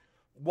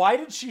 Why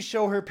did she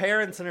show her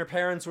parents and her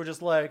parents were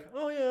just like,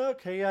 oh yeah,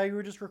 okay, yeah, you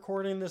were just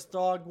recording this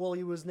dog while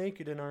he was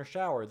naked in our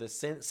shower,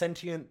 this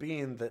sentient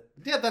being that...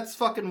 Yeah, that's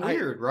fucking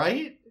weird,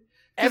 right?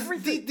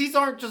 Everything... These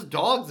aren't just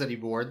dogs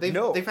anymore.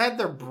 They've had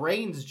their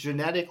brains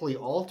genetically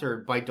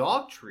altered by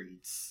dog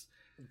treats.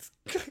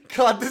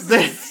 God, this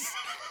is...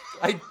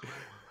 I'm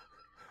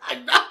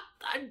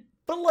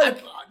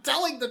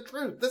telling the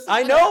truth.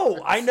 I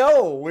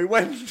know. We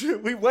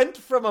went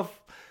from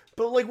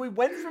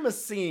a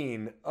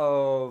scene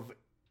of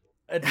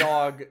a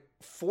dog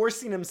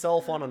forcing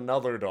himself on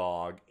another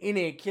dog in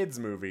a kids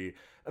movie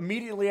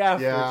immediately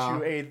after Yeah.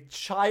 to a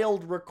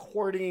child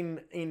recording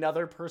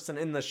another person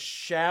in the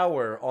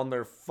shower on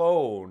their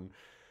phone.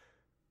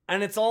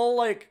 And it's all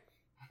like,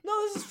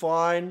 no, this is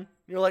fine.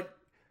 You're like,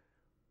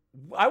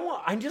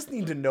 I just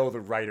need to know the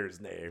writers'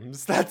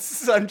 names.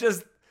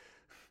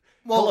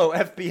 Hello,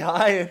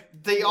 FBI.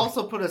 They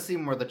also put a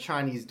scene where the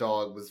Chinese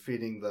dog was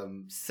feeding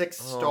them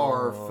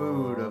 6-star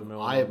food of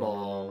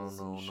eyeballs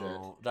and shit.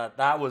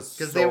 That was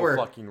so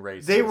fucking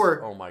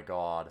racist. Oh my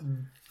god.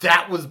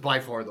 That was by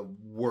far the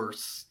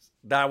worst.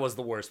 That was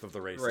the worst of the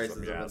racism,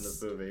 In yes.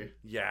 this movie.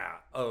 Yeah.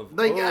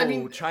 I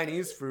mean,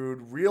 Chinese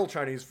food, real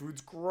Chinese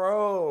food's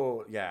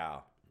gross. Yeah.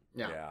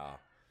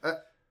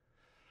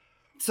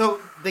 So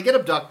they get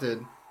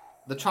abducted.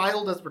 The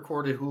child has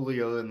recorded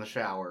Julio in the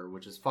shower,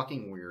 which is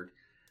fucking weird.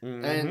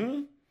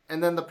 Mm-hmm.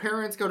 And then the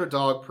parents go to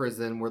dog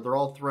prison, where they're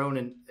all thrown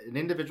in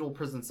individual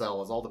prison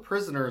cells. All the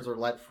prisoners are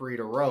let free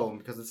to roam,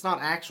 because it's not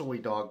actually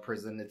dog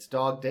prison, it's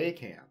dog day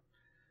camp.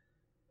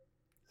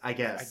 I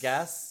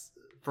guess.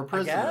 For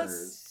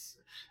prisoners.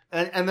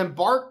 And then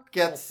Bark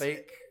gets...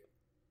 fake.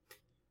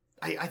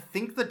 I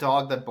think the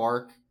dog that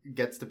Bark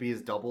gets to be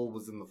his double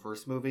was in the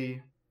first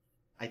movie.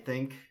 I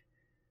think.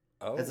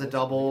 As a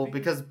double.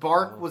 Because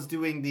Bark was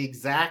doing the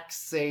exact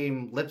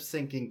same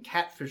lip-syncing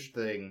catfish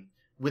thing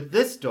with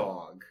this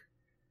dog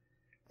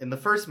in the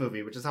first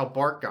movie, which is how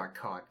Bark got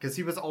caught. Because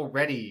he was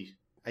already,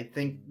 I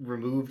think,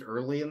 removed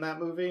early in that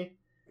movie.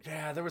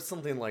 Yeah, there was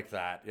something like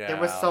that. Yeah, there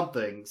was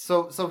something.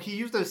 So he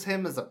uses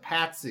him as a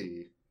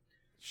patsy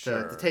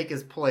to take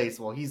his place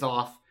while he's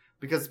off,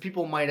 because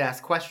people might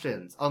ask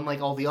questions,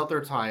 unlike all the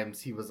other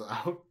times he was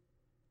out.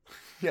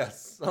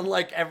 Yes,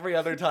 unlike every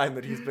other time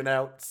that he's been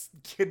out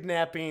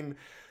kidnapping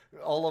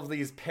all of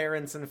these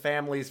parents and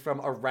families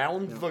from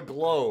around the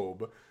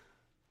globe.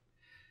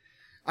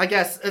 I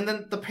guess, and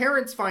then the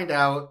parents find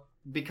out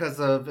because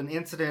of an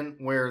incident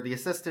where the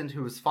assistant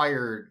who was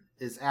fired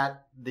is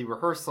at the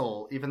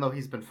rehearsal, even though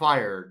he's been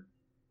fired.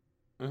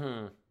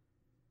 Mm-hmm.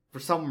 For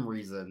some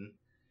reason.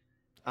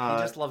 He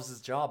just loves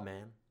his job,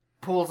 man.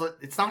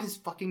 It's not his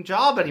fucking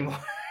job anymore.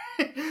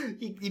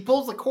 he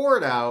pulls a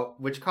cord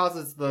out, which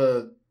causes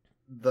the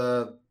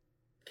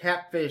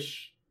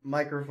catfish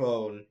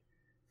microphone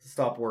to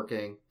stop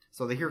working.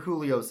 So they hear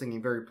Julio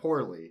singing very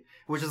poorly,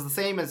 which is the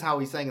same as how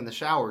he sang in the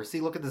shower.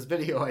 See, look at this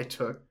video I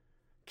took.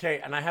 Okay,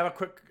 and I have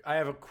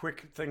a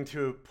quick thing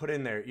to put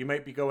in there. You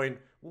might be going,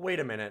 wait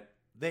a minute.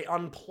 They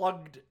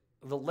unplugged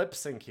the lip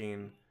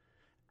syncing,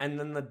 and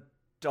then the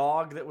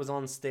dog that was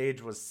on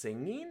stage was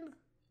singing?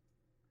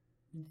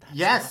 That's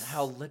yes, not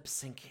how lip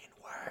syncing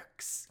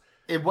works.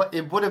 It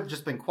would have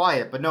just been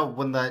quiet, but no,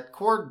 when that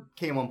cord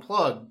came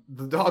unplugged,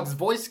 the dog's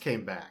voice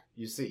came back,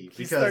 you see.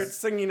 He starts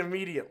singing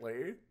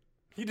immediately.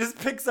 He just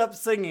picks up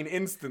singing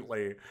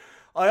instantly.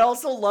 I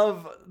also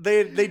love,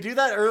 they do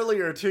that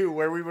earlier too,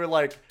 where we were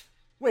like,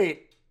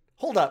 wait,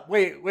 hold up,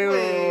 wait.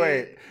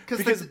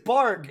 Because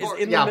Bark is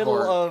in the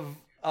middle of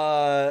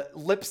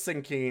lip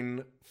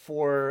syncing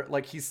for,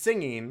 like, he's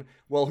singing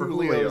while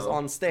Julio's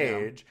on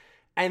stage. Yeah.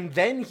 And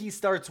then he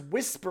starts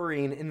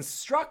whispering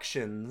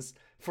instructions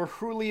for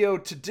Julio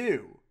to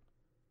do.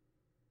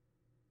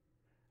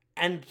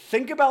 And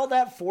think about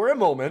that for a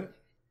moment.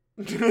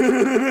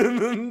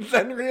 And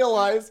then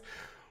realize,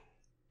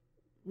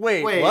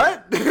 wait.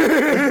 What?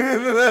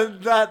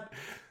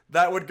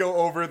 that would go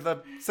over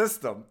the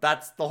system.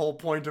 That's the whole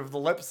point of the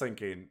lip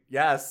syncing.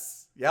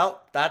 Yes.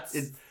 Yep. That's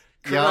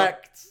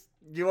correct.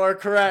 Yep. You are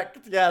correct.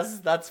 Yes.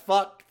 That's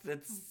fucked.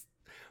 It's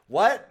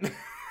what?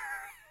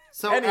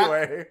 So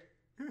anyway,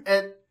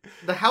 and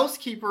the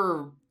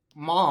housekeeper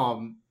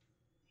mom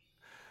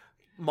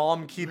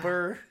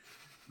keeper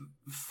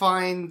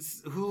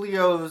finds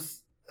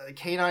Julio's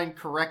canine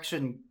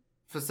correction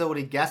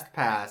facility guest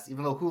pass,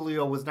 even though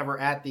Julio was never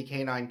at the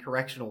canine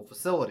correctional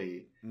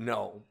facility.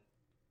 No.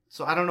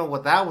 So I don't know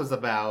what that was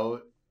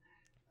about.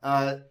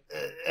 And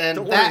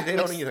don't worry, they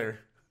don't either.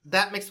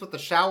 That mixed with the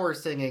shower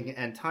singing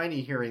and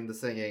Tiny hearing the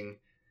singing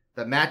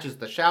that matches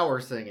the shower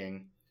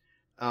singing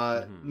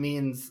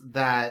means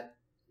that,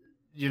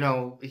 you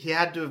know, he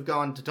had to have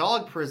gone to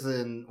dog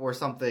prison or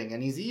something,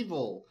 and he's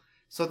evil.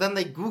 So then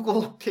they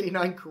Google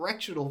canine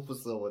correctional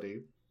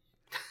facility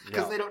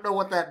because they don't know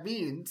what that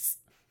means.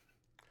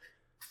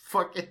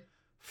 Fucking.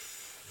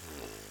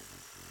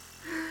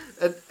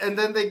 And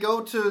then they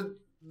go to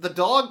the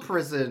dog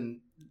prison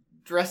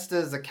dressed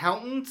as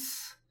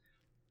accountants.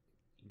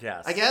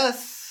 Yes. I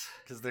guess.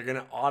 Because they're going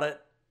to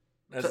audit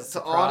as a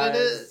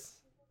surprise.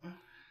 To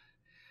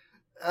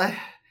audit it.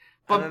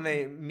 And then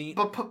they meet.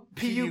 But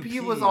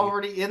PUP was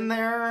already in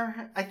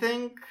there, I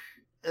think,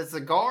 as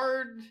a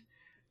guard.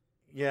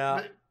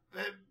 Yeah.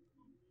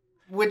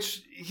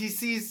 Which he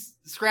sees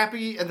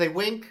Scrappy and they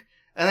wink.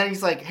 And then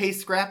he's like, hey,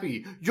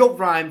 Scrappy, your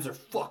rhymes are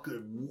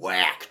fucking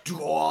whack,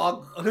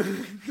 dog.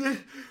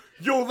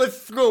 Yo, let's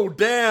throw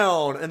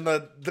down. And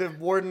the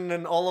warden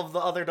and all of the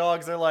other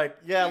dogs are like,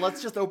 yeah,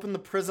 let's just open the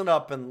prison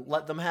up and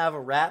let them have a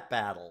rap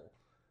battle.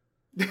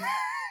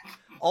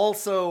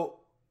 Also,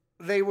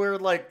 they were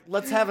like,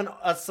 let's have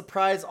a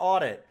surprise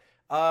audit.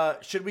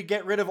 should we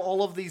get rid of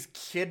all of these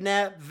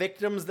kidnap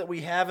victims that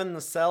we have in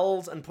the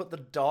cells and put the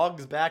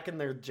dogs back in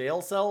their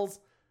jail cells?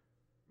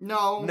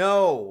 No.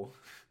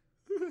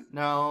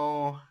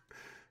 No.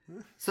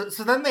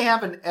 So then they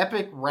have an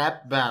epic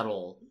rap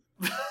battle.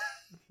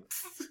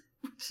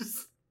 Which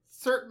is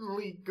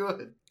certainly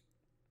good.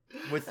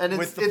 With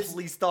the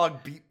police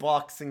dog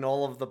beatboxing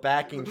all of the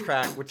backing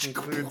track, which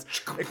includes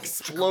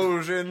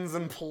explosions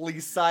and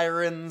police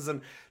sirens,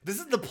 and this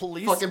is the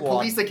police fucking squad.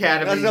 Police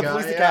Academy. That's the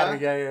police academy.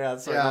 Yeah.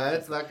 Sorry, yeah,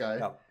 it's that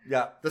guy.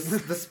 Yeah. The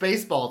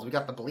Spaceballs. We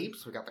got the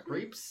bleeps. We got the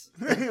creeps.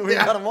 We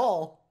got them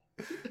all.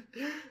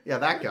 Yeah,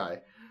 that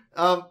guy.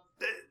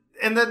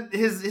 And then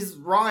his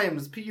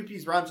rhymes,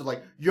 PUP's rhymes are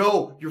like,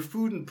 "Yo, your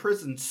food in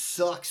prison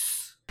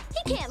sucks."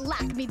 He can't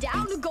lock me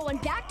down. I'm going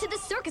back to the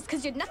circus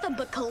because you're nothing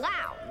but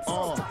clowns.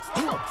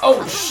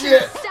 Oh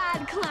shit!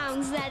 Sad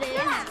clowns, that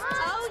is.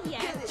 Oh,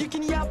 yeah. You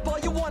can yap all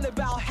you want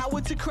about how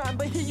it's a crime,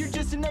 but here you're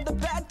just another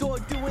bad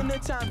dog doing the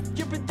time.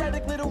 Your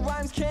pathetic little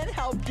rhymes can't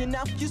help you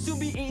now. You'll soon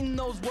be eating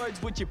those words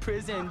with your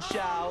prison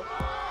chow.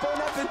 Bon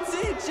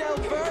appetit,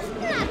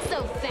 jailbird. Not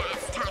so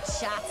fast, hot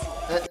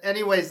shots.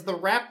 Anyways, the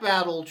rap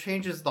battle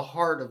changes the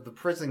heart of the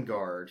prison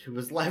guard who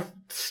was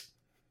left.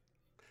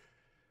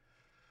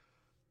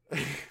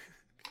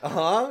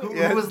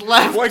 Who was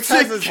left? Works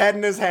has his head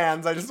in his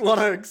hands. I just want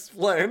to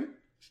explain.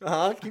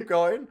 Keep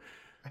going.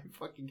 I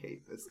fucking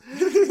hate this.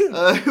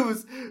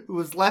 Who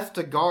was left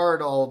to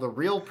guard all the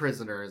real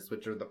prisoners,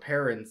 which are the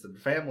parents and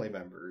family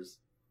members.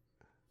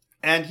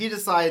 And he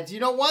decides, you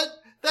know what?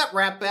 That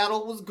rap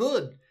battle was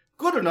good.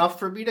 Good enough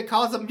for me to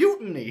cause a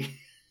mutiny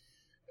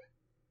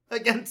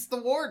against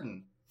the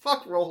warden.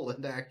 Fuck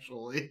Roland,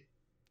 actually.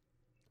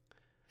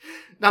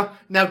 Now,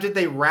 did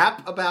they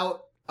rap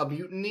about a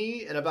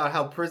mutiny and about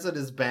how prison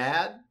is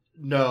bad?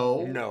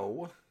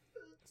 No.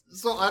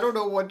 So I don't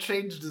know what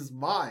changed his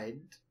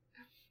mind.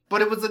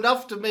 But it was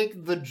enough to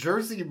make the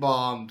Jersey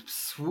Bomb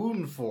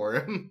swoon for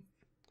him.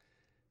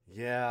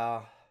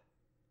 Yeah.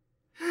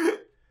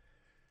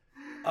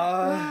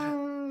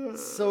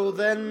 So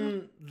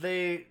then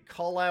they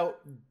call out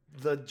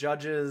the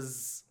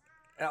judges.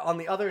 On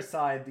the other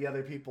side, the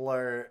other people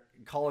are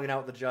calling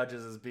out the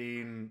judges as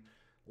being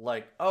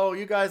like, oh,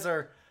 you guys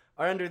are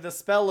under the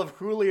spell of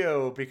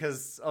Julio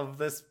because of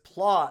this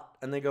plot.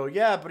 And they go,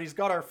 yeah, but he's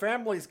got our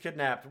families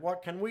kidnapped.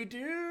 What can we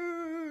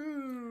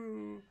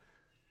do?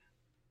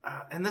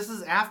 And this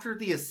is after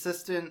the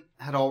assistant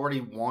had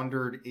already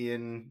wandered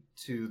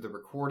into the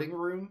recording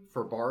room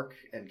for Bark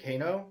and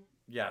Kano.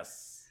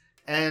 Yes.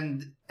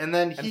 And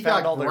then he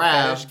got got all grabbed.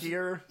 Their fetish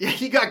gear. Yeah,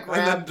 he got grabbed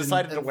and then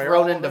decided and to wear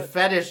thrown all into of it.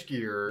 fetish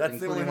gear. That's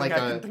the only including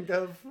thing I can think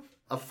of.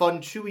 A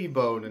fun chewy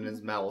bone in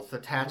his mouth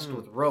attached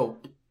with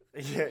rope.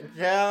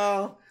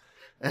 Yeah.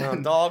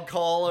 And dog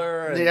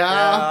collar.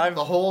 And,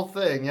 the whole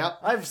thing. Yep.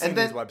 I've seen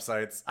these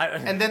websites.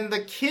 And then the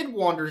kid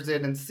wanders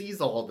in and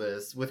sees all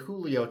this with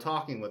Julio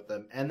talking with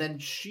them. And then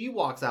she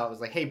walks out and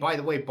is like, hey, by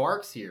the way,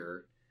 Bark's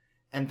here.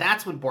 And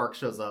that's when Bark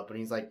shows up. And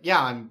he's like,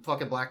 yeah, I'm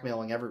fucking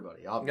blackmailing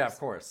everybody, obviously. Yeah, of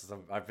course.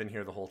 I've been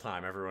here the whole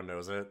time. Everyone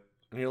knows it.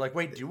 And you're like,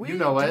 wait, do we? You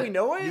know it. Do we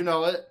know it? You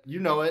know it. You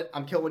know it.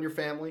 I'm killing your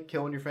family.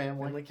 Killing your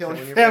family.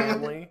 Killing your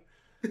family.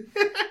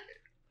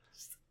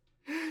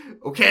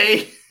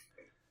 Okay.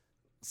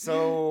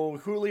 So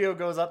Julio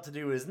goes up to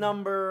do his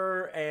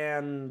number,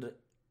 and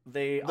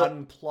they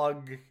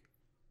unplug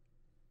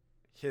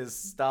his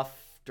stuff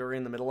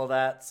during the middle of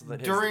that. So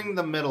that during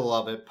the middle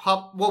of it,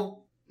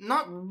 well,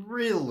 not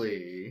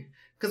really,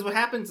 because what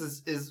happens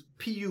is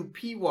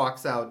PUP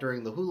walks out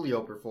during the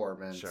Julio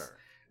performance,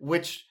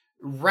 which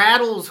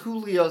rattles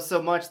Julio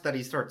so much that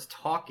he starts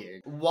talking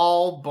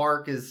while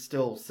Bark is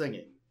still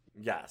singing.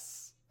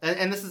 Yes,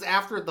 and this is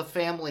after the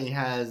family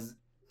has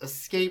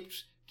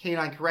escaped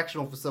canine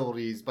correctional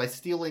facilities by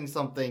stealing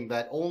something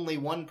that only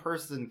one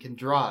person can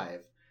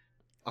drive.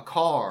 A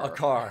car.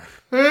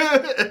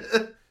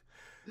 They're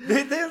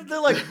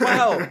like,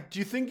 wow, do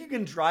you think you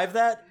can drive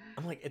that?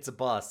 I'm like, it's a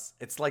bus.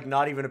 It's like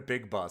not even a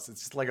big bus.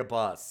 It's just like a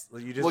bus.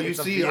 You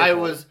see, I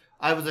was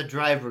a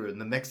driver in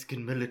the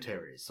Mexican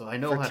military, so I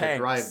know how to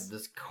drive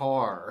this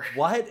car.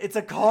 What? It's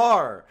a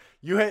car.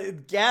 You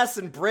had gas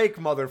and brake,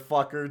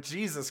 motherfucker.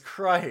 Jesus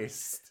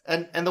Christ.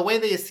 And the way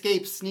they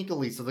escape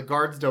sneakily so the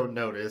guards don't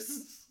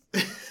notice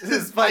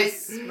is by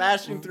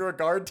smashing through a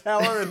guard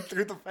tower and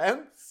through the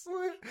fence.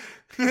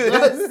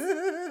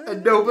 Yes.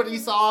 And nobody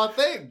saw a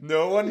thing.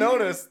 No one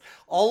noticed.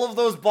 All of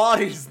those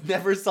bodies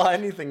never saw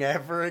anything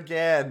ever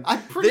again.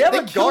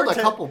 They killed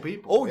a couple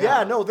people. Oh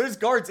yeah, no, there's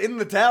guards in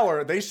the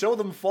tower. They show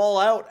them fall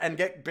out and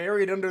get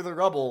buried under the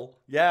rubble.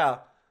 Yeah.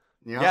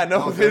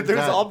 There's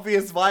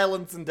obvious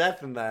violence and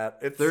death in that.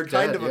 It's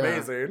kind of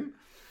amazing.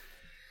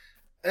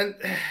 And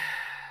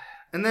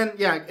then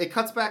it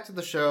cuts back to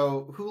the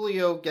show.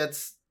 Julio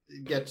gets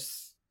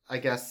I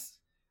guess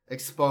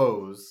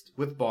exposed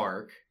with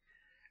Bark.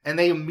 And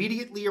they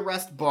immediately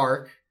arrest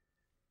Bark.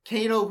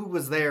 Kano, who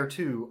was there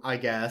too, I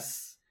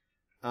guess.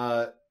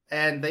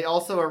 And they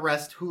also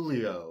arrest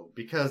Julio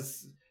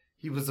because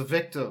he was a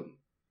victim,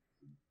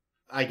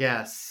 I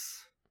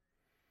guess.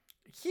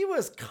 He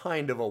was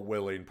kind of a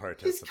willing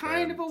participant. He's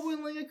kind of a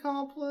willing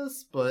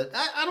accomplice, but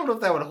I don't know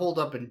if that would hold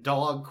up in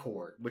dog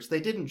court, which they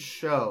didn't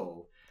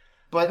show.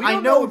 But I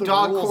know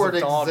dog court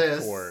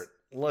exists.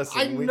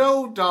 Listen, I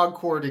know dog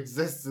court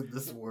exists in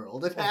this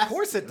world. Of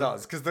course it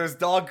does, because there's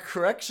dog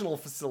correctional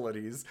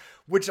facilities,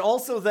 which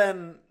also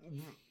then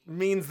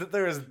means that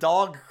there is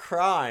dog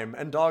crime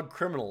and dog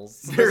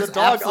criminals. There's a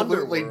dog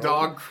absolutely underworld.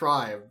 dog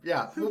crime.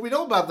 Yeah, well, we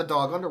know about the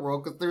dog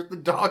underworld because there's the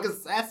dog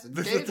assassin.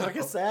 There's the dog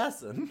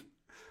assassin.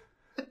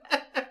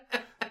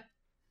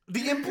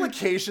 The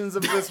implications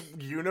of this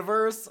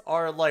universe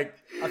are like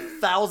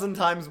 1,000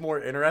 times more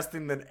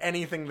interesting than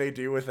anything they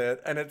do with it,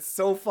 and it's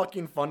so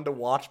fucking fun to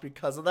watch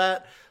because of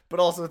that, but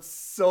also it's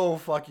so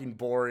fucking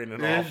boring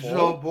and awful. It's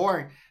so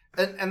boring.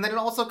 And then it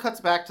also cuts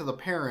back to the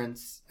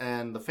parents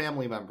and the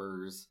family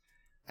members,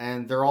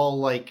 and they're all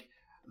like,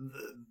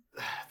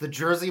 the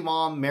Jersey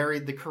mom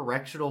married the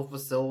correctional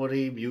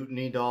facility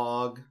mutiny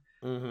dog.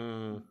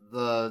 Mm-hmm.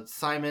 The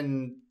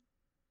Simon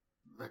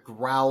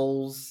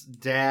Growl's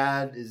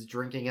dad is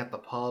drinking at the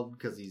pub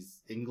because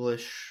he's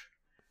English,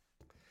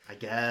 I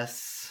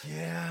guess.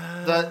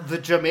 Yeah. The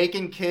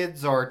Jamaican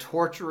kids are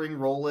torturing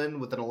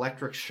Roland with an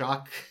electric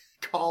shock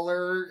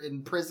collar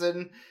in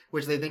prison,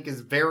 which they think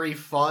is very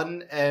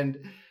fun, and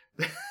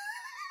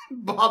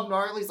Bob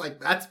Marley's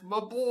like, that's my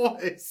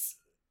boys.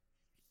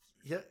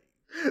 Yeah.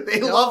 They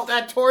love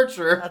that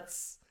torture.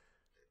 That's...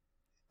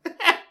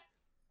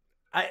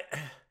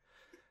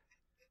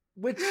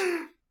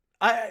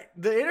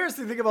 The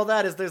interesting thing about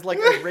that is there's like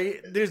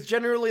there's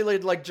generally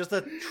like just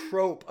a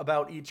trope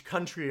about each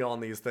country on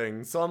these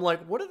things. So I'm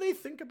like, what do they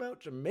think about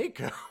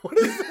Jamaica? What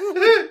is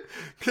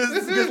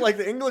because like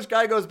the English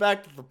guy goes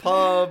back to the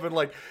pub, and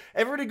like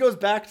everybody goes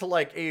back to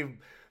like a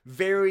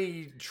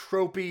very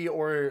tropey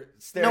or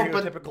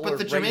stereotypical. But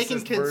the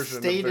Jamaican kids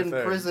stayed in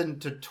thing. prison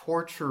to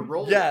torture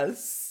Roland.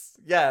 Yes.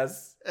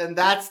 And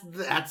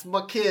that's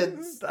my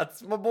kids.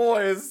 That's my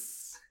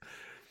boys.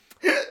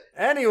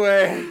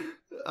 Anyway.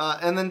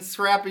 And then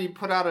Scrappy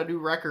put out a new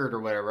record or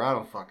whatever. I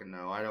don't fucking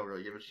know. I don't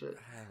really give a shit.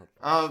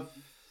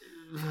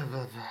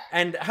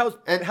 And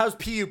how's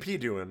PUP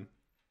doing?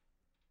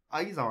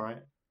 He's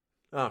alright.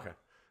 Oh, okay.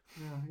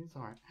 Yeah, he's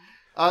alright.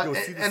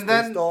 And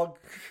then dog.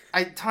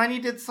 Tiny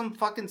did some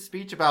fucking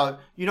speech about,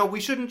 we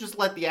shouldn't just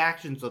let the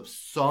actions of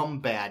some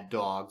bad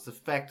dogs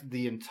affect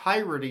the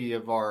entirety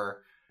of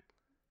our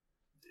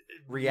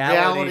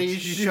reality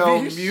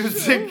show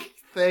music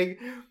thing.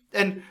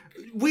 And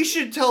we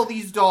should tell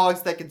these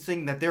dogs that can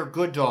sing that they're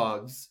good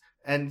dogs,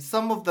 and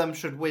some of them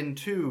should win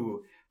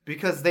too,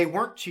 because they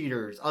weren't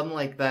cheaters,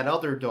 unlike that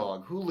other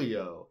dog,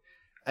 Julio.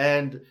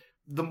 And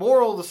the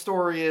moral of the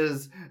story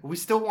is, we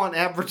still want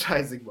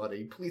advertising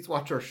money. Please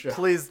watch our show.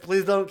 Please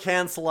don't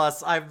cancel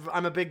us.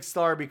 I'm a big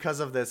star because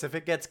of this. If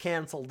it gets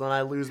canceled, then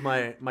I lose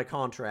my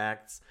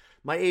contracts.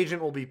 My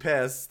agent will be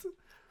pissed.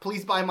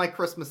 Please buy my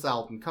Christmas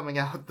album coming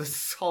out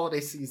this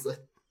holiday season.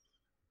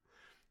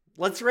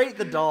 Let's rate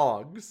the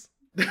dogs.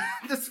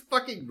 This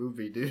fucking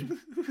movie, dude.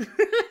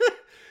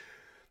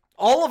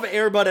 All of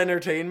Air Bud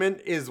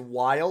Entertainment is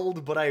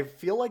wild, but I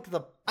feel like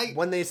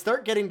when they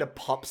start getting to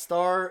Pup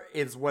Star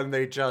is when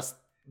they just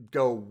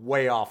go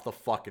way off the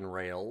fucking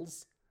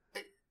rails.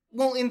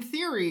 Well, in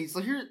theory, so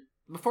here,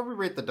 before we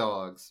rate the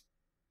dogs.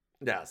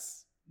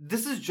 Yes.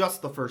 This is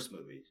just the first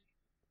movie.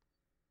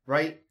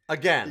 Right?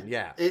 Again,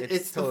 yeah.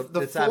 It's the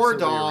four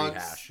dogs.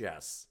 Rehash,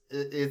 yes.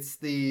 It's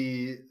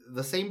the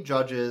same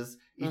judges.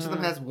 Each of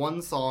them has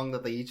one song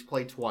that they each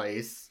play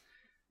twice.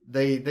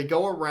 They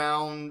go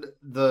around.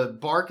 The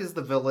Bark is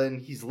the villain.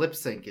 He's lip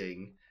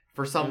syncing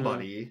for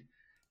somebody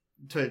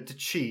to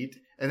cheat,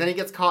 and then he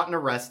gets caught and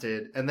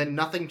arrested, and then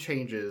nothing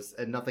changes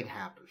and nothing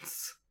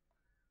happens.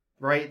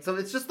 Right? So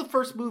it's just the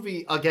first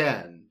movie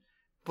again,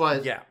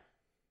 but yeah,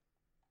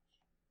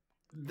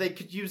 they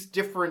could use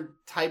different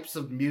types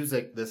of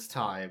music this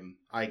time,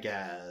 I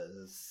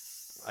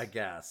guess.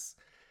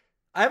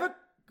 I have a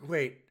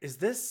wait. Is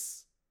this?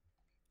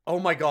 Oh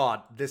my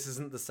god, this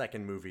isn't the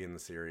second movie in the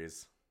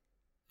series.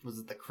 Was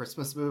it the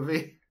Christmas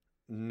movie?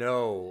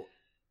 No.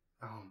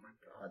 Oh my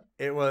god.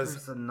 It was...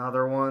 There's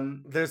another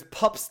one. There's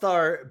Pup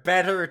Star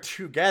Better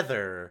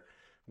Together,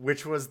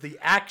 which was the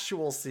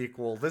actual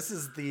sequel. This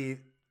is the...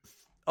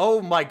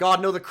 Oh my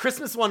god, no, the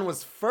Christmas one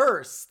was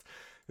first.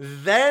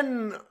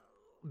 Then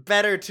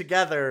Better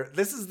Together.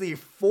 This is the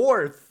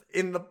fourth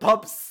in the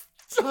Pup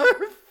Star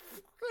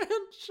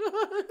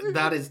franchise.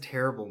 That is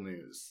terrible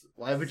news.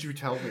 Why would you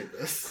tell me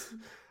this?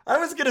 I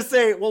was gonna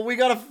say, well, we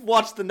gotta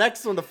watch the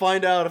next one to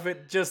find out if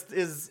it just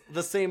is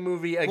the same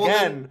movie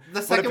again.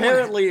 Well, but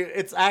apparently,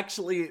 it's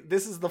actually,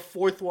 this is the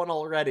fourth one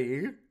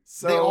already.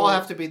 So they all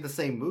have to be the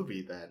same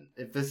movie then,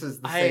 if this is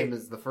the same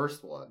as the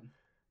first one.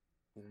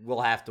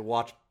 We'll have to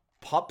watch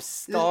Pup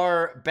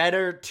Star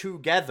Better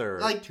Together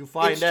to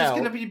find out. It's just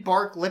gonna be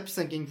Bark lip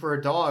syncing for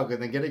a dog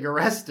and then getting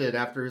arrested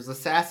after his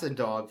assassin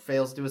dog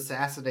fails to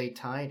assassinate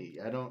Tiny.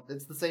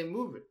 It's the same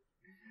movie.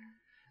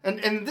 And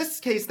in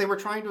this case, they were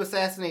trying to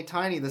assassinate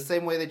Tiny the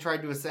same way they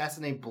tried to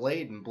assassinate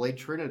Blade and Blade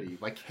Trinity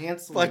by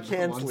canceling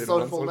them on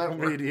social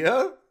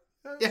media.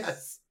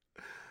 Yes.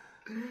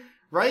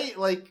 Right?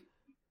 Like,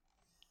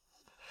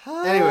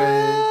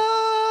 anyway.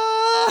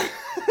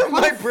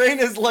 My brain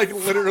is like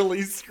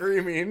literally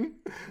screaming.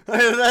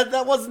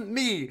 That wasn't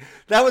me.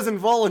 That was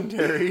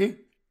involuntary.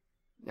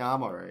 Yeah,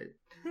 I'm alright.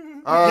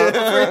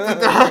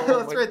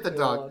 Let's rate the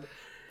dog.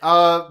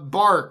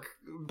 Bark.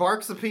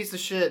 Bark's a piece of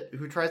shit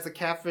who tries to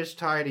catfish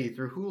Tiny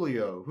through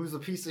Julio, who's a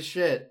piece of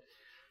shit.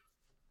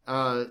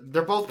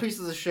 They're both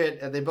pieces of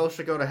shit, and they both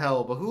should go to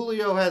hell, but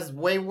Julio has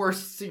way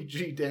worse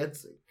CG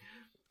dancing.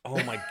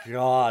 Oh my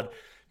god.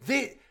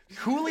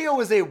 Julio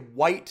is a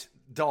white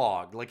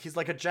dog. Like, he's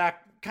like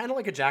kind of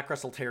like a Jack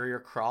Russell Terrier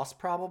cross,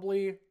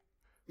 probably.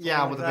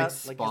 Yeah, like with that. a big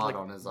spot like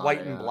on his eye.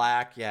 White and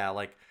black, yeah.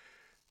 Like,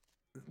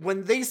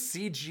 when they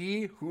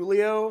CG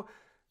Julio,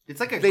 it's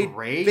like a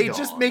gray They dog.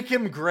 just make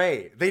him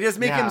gray. They just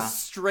make him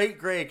straight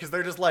gray, because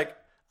they're just like,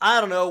 I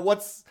don't know,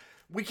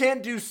 we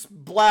can't do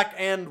black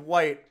and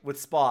white with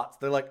spots.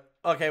 They're like,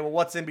 okay, well,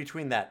 what's in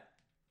between that?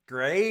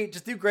 Gray?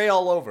 Just do gray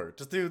all over.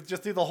 Just do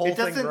the whole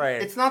thing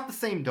gray. It's not the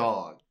same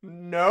dog.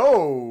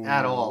 No.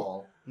 At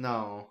all.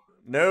 No.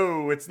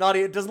 No, it's not.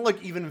 It doesn't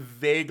look even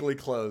vaguely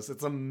close.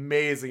 It's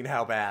amazing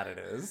how bad it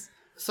is.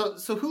 So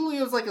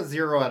Julio's like a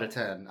 0 out of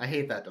 10. I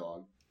hate that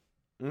dog.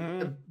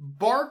 Mm-hmm.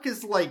 Bark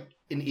is like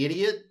an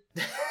idiot.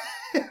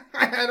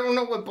 I don't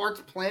know what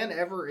Bark's plan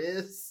ever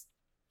is.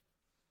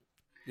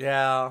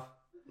 Yeah.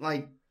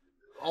 Like,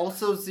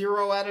 also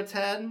 0 out of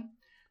 10.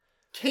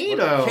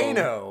 Kano.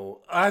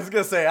 Kano. I was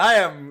gonna say,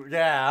 I'm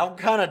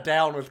kind of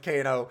down with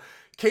Kano.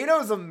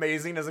 Kano's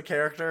amazing as a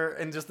character,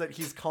 and just that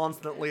he's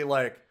constantly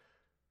like,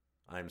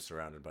 I'm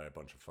surrounded by a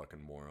bunch of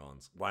fucking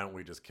morons. Why don't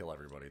we just kill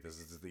everybody? This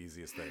is the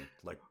easiest thing.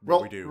 Like,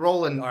 what we do.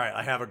 Roland, all right,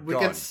 I have a gun. We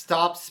can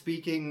stop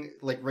speaking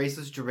like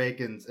racist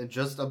Jamaicans and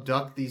just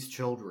abduct these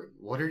children.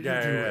 What are you doing?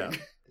 Yeah.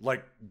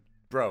 Like,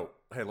 bro,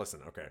 hey,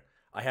 listen, okay.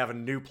 I have a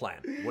new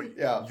plan.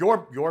 Yeah.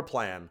 Your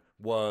plan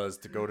was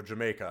to go to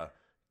Jamaica,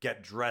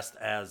 get dressed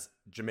as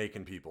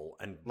Jamaican people,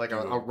 and like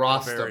a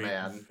Rasta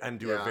man, and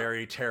do a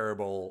very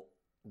terrible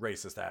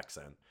racist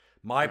accent.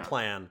 My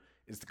plan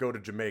is to go to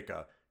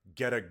Jamaica,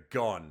 get a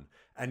gun,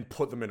 and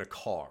put them in a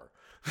car,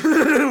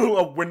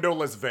 a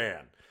windowless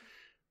van.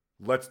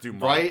 Let's do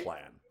my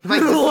plan.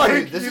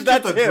 Like, this is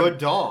just a good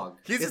dog.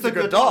 He's a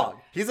good dog.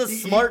 He's a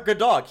smart good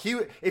dog.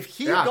 If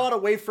he got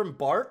away from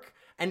Bark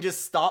and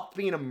just stopped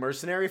being a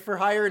mercenary for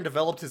hire and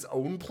developed his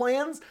own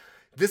plans,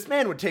 this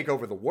man would take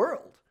over the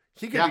world.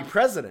 He could be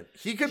president.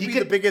 He could be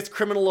the biggest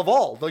criminal of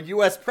all, the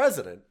U.S.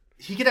 president.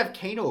 He could have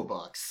Kano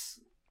bucks.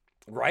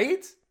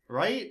 Right?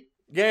 Right?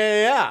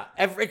 Yeah.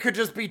 It could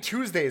just be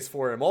Tuesdays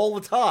for him all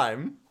the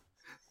time.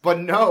 But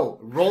no,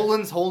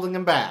 Roland's holding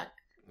him back.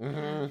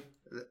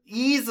 Mm-hmm.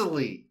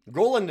 Easily.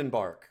 Roland and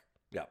Bark.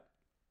 Yeah.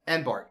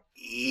 And Bark.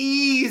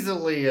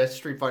 Easily a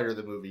Street Fighter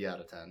the movie out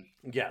of 10.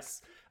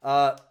 Yes.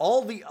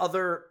 All the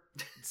other...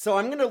 So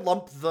I'm going to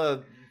lump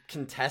the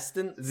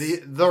contestants...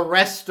 The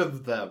rest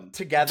of them.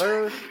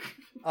 Together.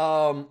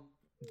 I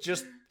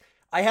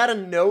had a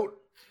note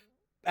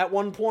at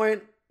one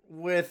point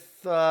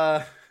with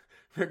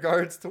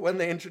regards to when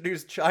they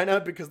introduced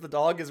China, because the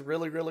dog is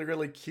really, really,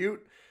 really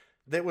cute.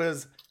 That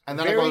was... And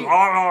then it goes...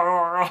 Rah, rah,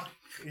 rah, rah.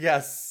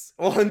 Yes.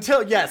 Well,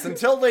 until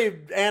they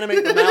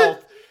animate the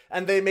mouth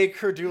and they make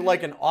her do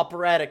like an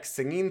operatic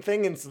singing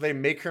thing, and so they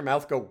make her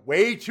mouth go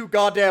way too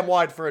goddamn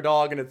wide for a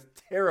dog, and it's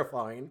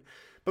terrifying.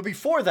 But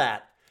before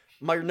that,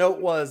 my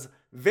note was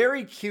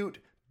very cute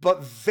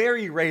but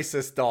very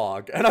racist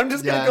dog, and I'm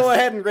just gonna go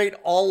ahead and rate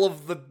all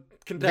of the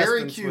contestants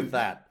very cute, with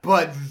that.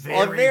 But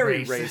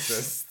very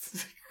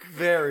racist.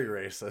 Very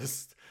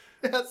racist.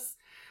 Yes.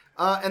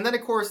 And then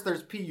of course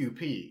there's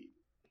PUP.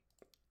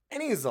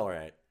 And he's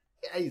alright.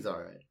 Yeah, he's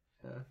alright.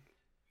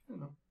 You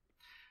know.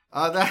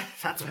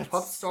 That's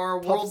Pup Star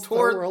World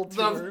Tour,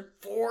 the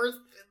fourth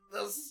in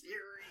the series.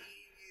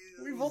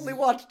 We've only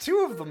watched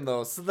 2 of them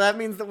though, so that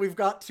means that we've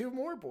got 2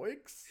 more,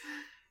 boys.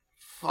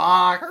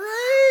 Fuck.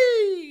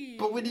 Hooray!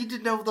 But we need to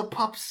know the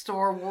Pup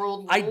Star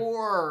World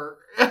lore.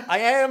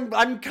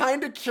 I'm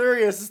kind of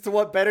curious as to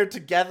what Better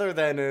Together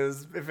then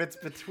is, if it's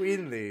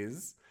between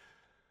these.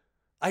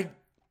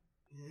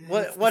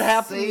 What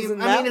happens in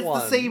that one? I mean,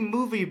 it's the same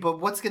movie, but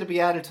what's going to be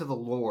added to the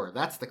lore?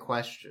 That's the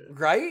question.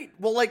 Right?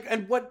 Well, like,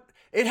 and what...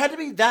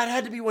 That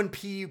had to be when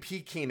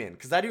PUP came in,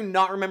 because I do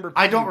not remember PUP.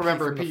 I don't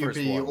remember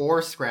PUP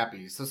or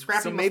Scrappy, so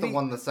Scrappy must have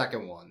won the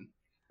second one.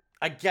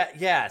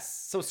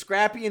 Yes. So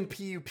Scrappy and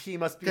PUP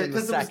must be in the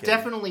second. Because it was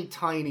definitely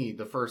Tiny,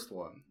 the first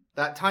one.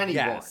 That Tiny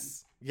one.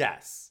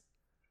 Yes.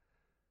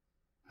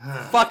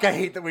 Fuck, I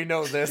hate that we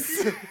know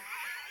this.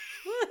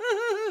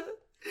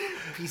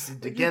 Piece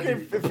it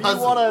together.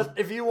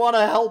 If you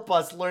wanna help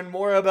us learn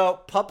more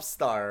about Pup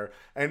Star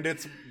and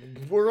its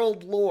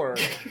world lore,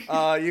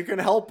 you can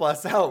help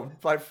us out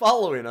by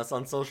following us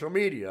on social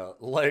media,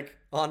 like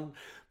on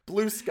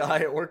Blue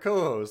Sky or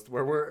Co-host,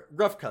 where we're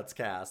Rough Cuts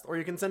Cast, or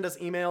you can send us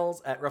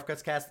emails at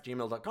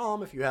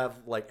roughcutscast@gmail.com if you have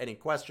like any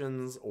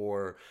questions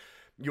or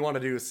you want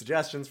to do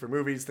suggestions for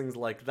movies, things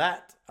like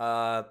that.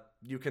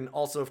 You can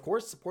also, of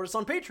course, support us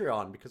on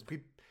Patreon, because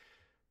we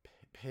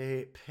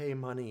pay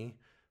money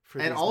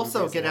And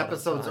also get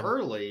episodes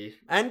early.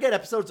 And get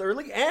episodes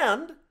early,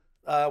 and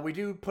we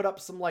do put up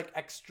some like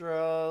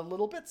extra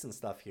little bits and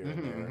stuff here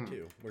and there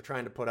too. We're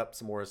trying to put up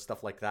some more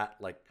stuff like that,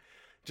 like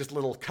just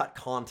little cut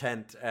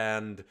content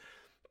and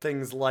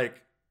things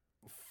like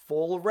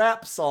full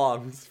rap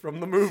songs from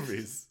the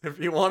movies, if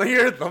you want to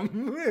hear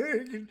them.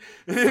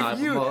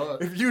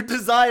 if you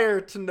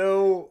desire to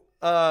know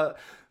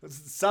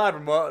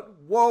Cybermutt,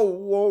 whoa,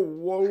 whoa,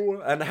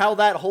 whoa, and how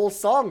that whole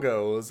song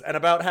goes, and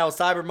about how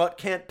Cybermutt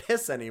can't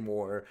piss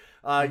anymore,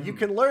 you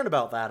can learn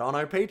about that on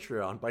our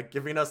Patreon by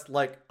giving us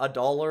like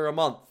 $1 a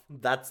month.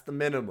 That's the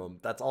minimum.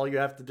 That's all you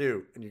have to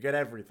do, and you get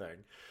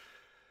everything.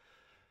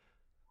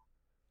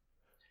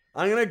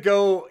 I'm gonna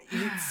go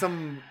eat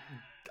some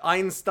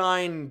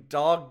Einstein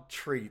dog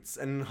treats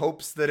in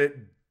hopes that it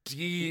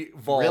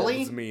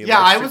devolves me. Yeah,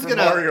 like I was Super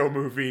gonna Mario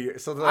movie,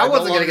 so that I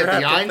wasn't no gonna get the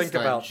have to Einstein think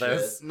about shit.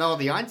 this. No,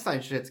 the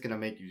Einstein shit's gonna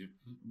make you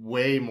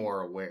way more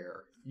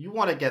aware. You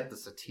want to get the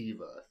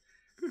sativa.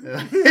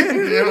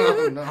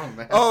 No,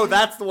 man. Oh,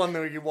 that's the one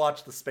that you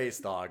watch the Space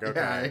Dog.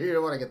 Okay. Yeah, you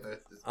don't want to get the.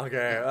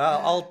 Okay.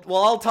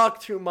 I'll talk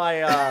to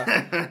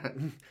my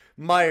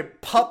my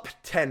pup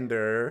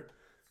tender.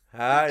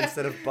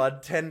 Instead of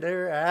bud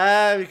tender.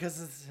 Because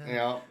it's,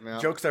 yeah.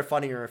 Jokes are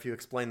funnier if you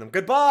explain them.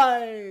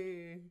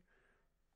 Goodbye.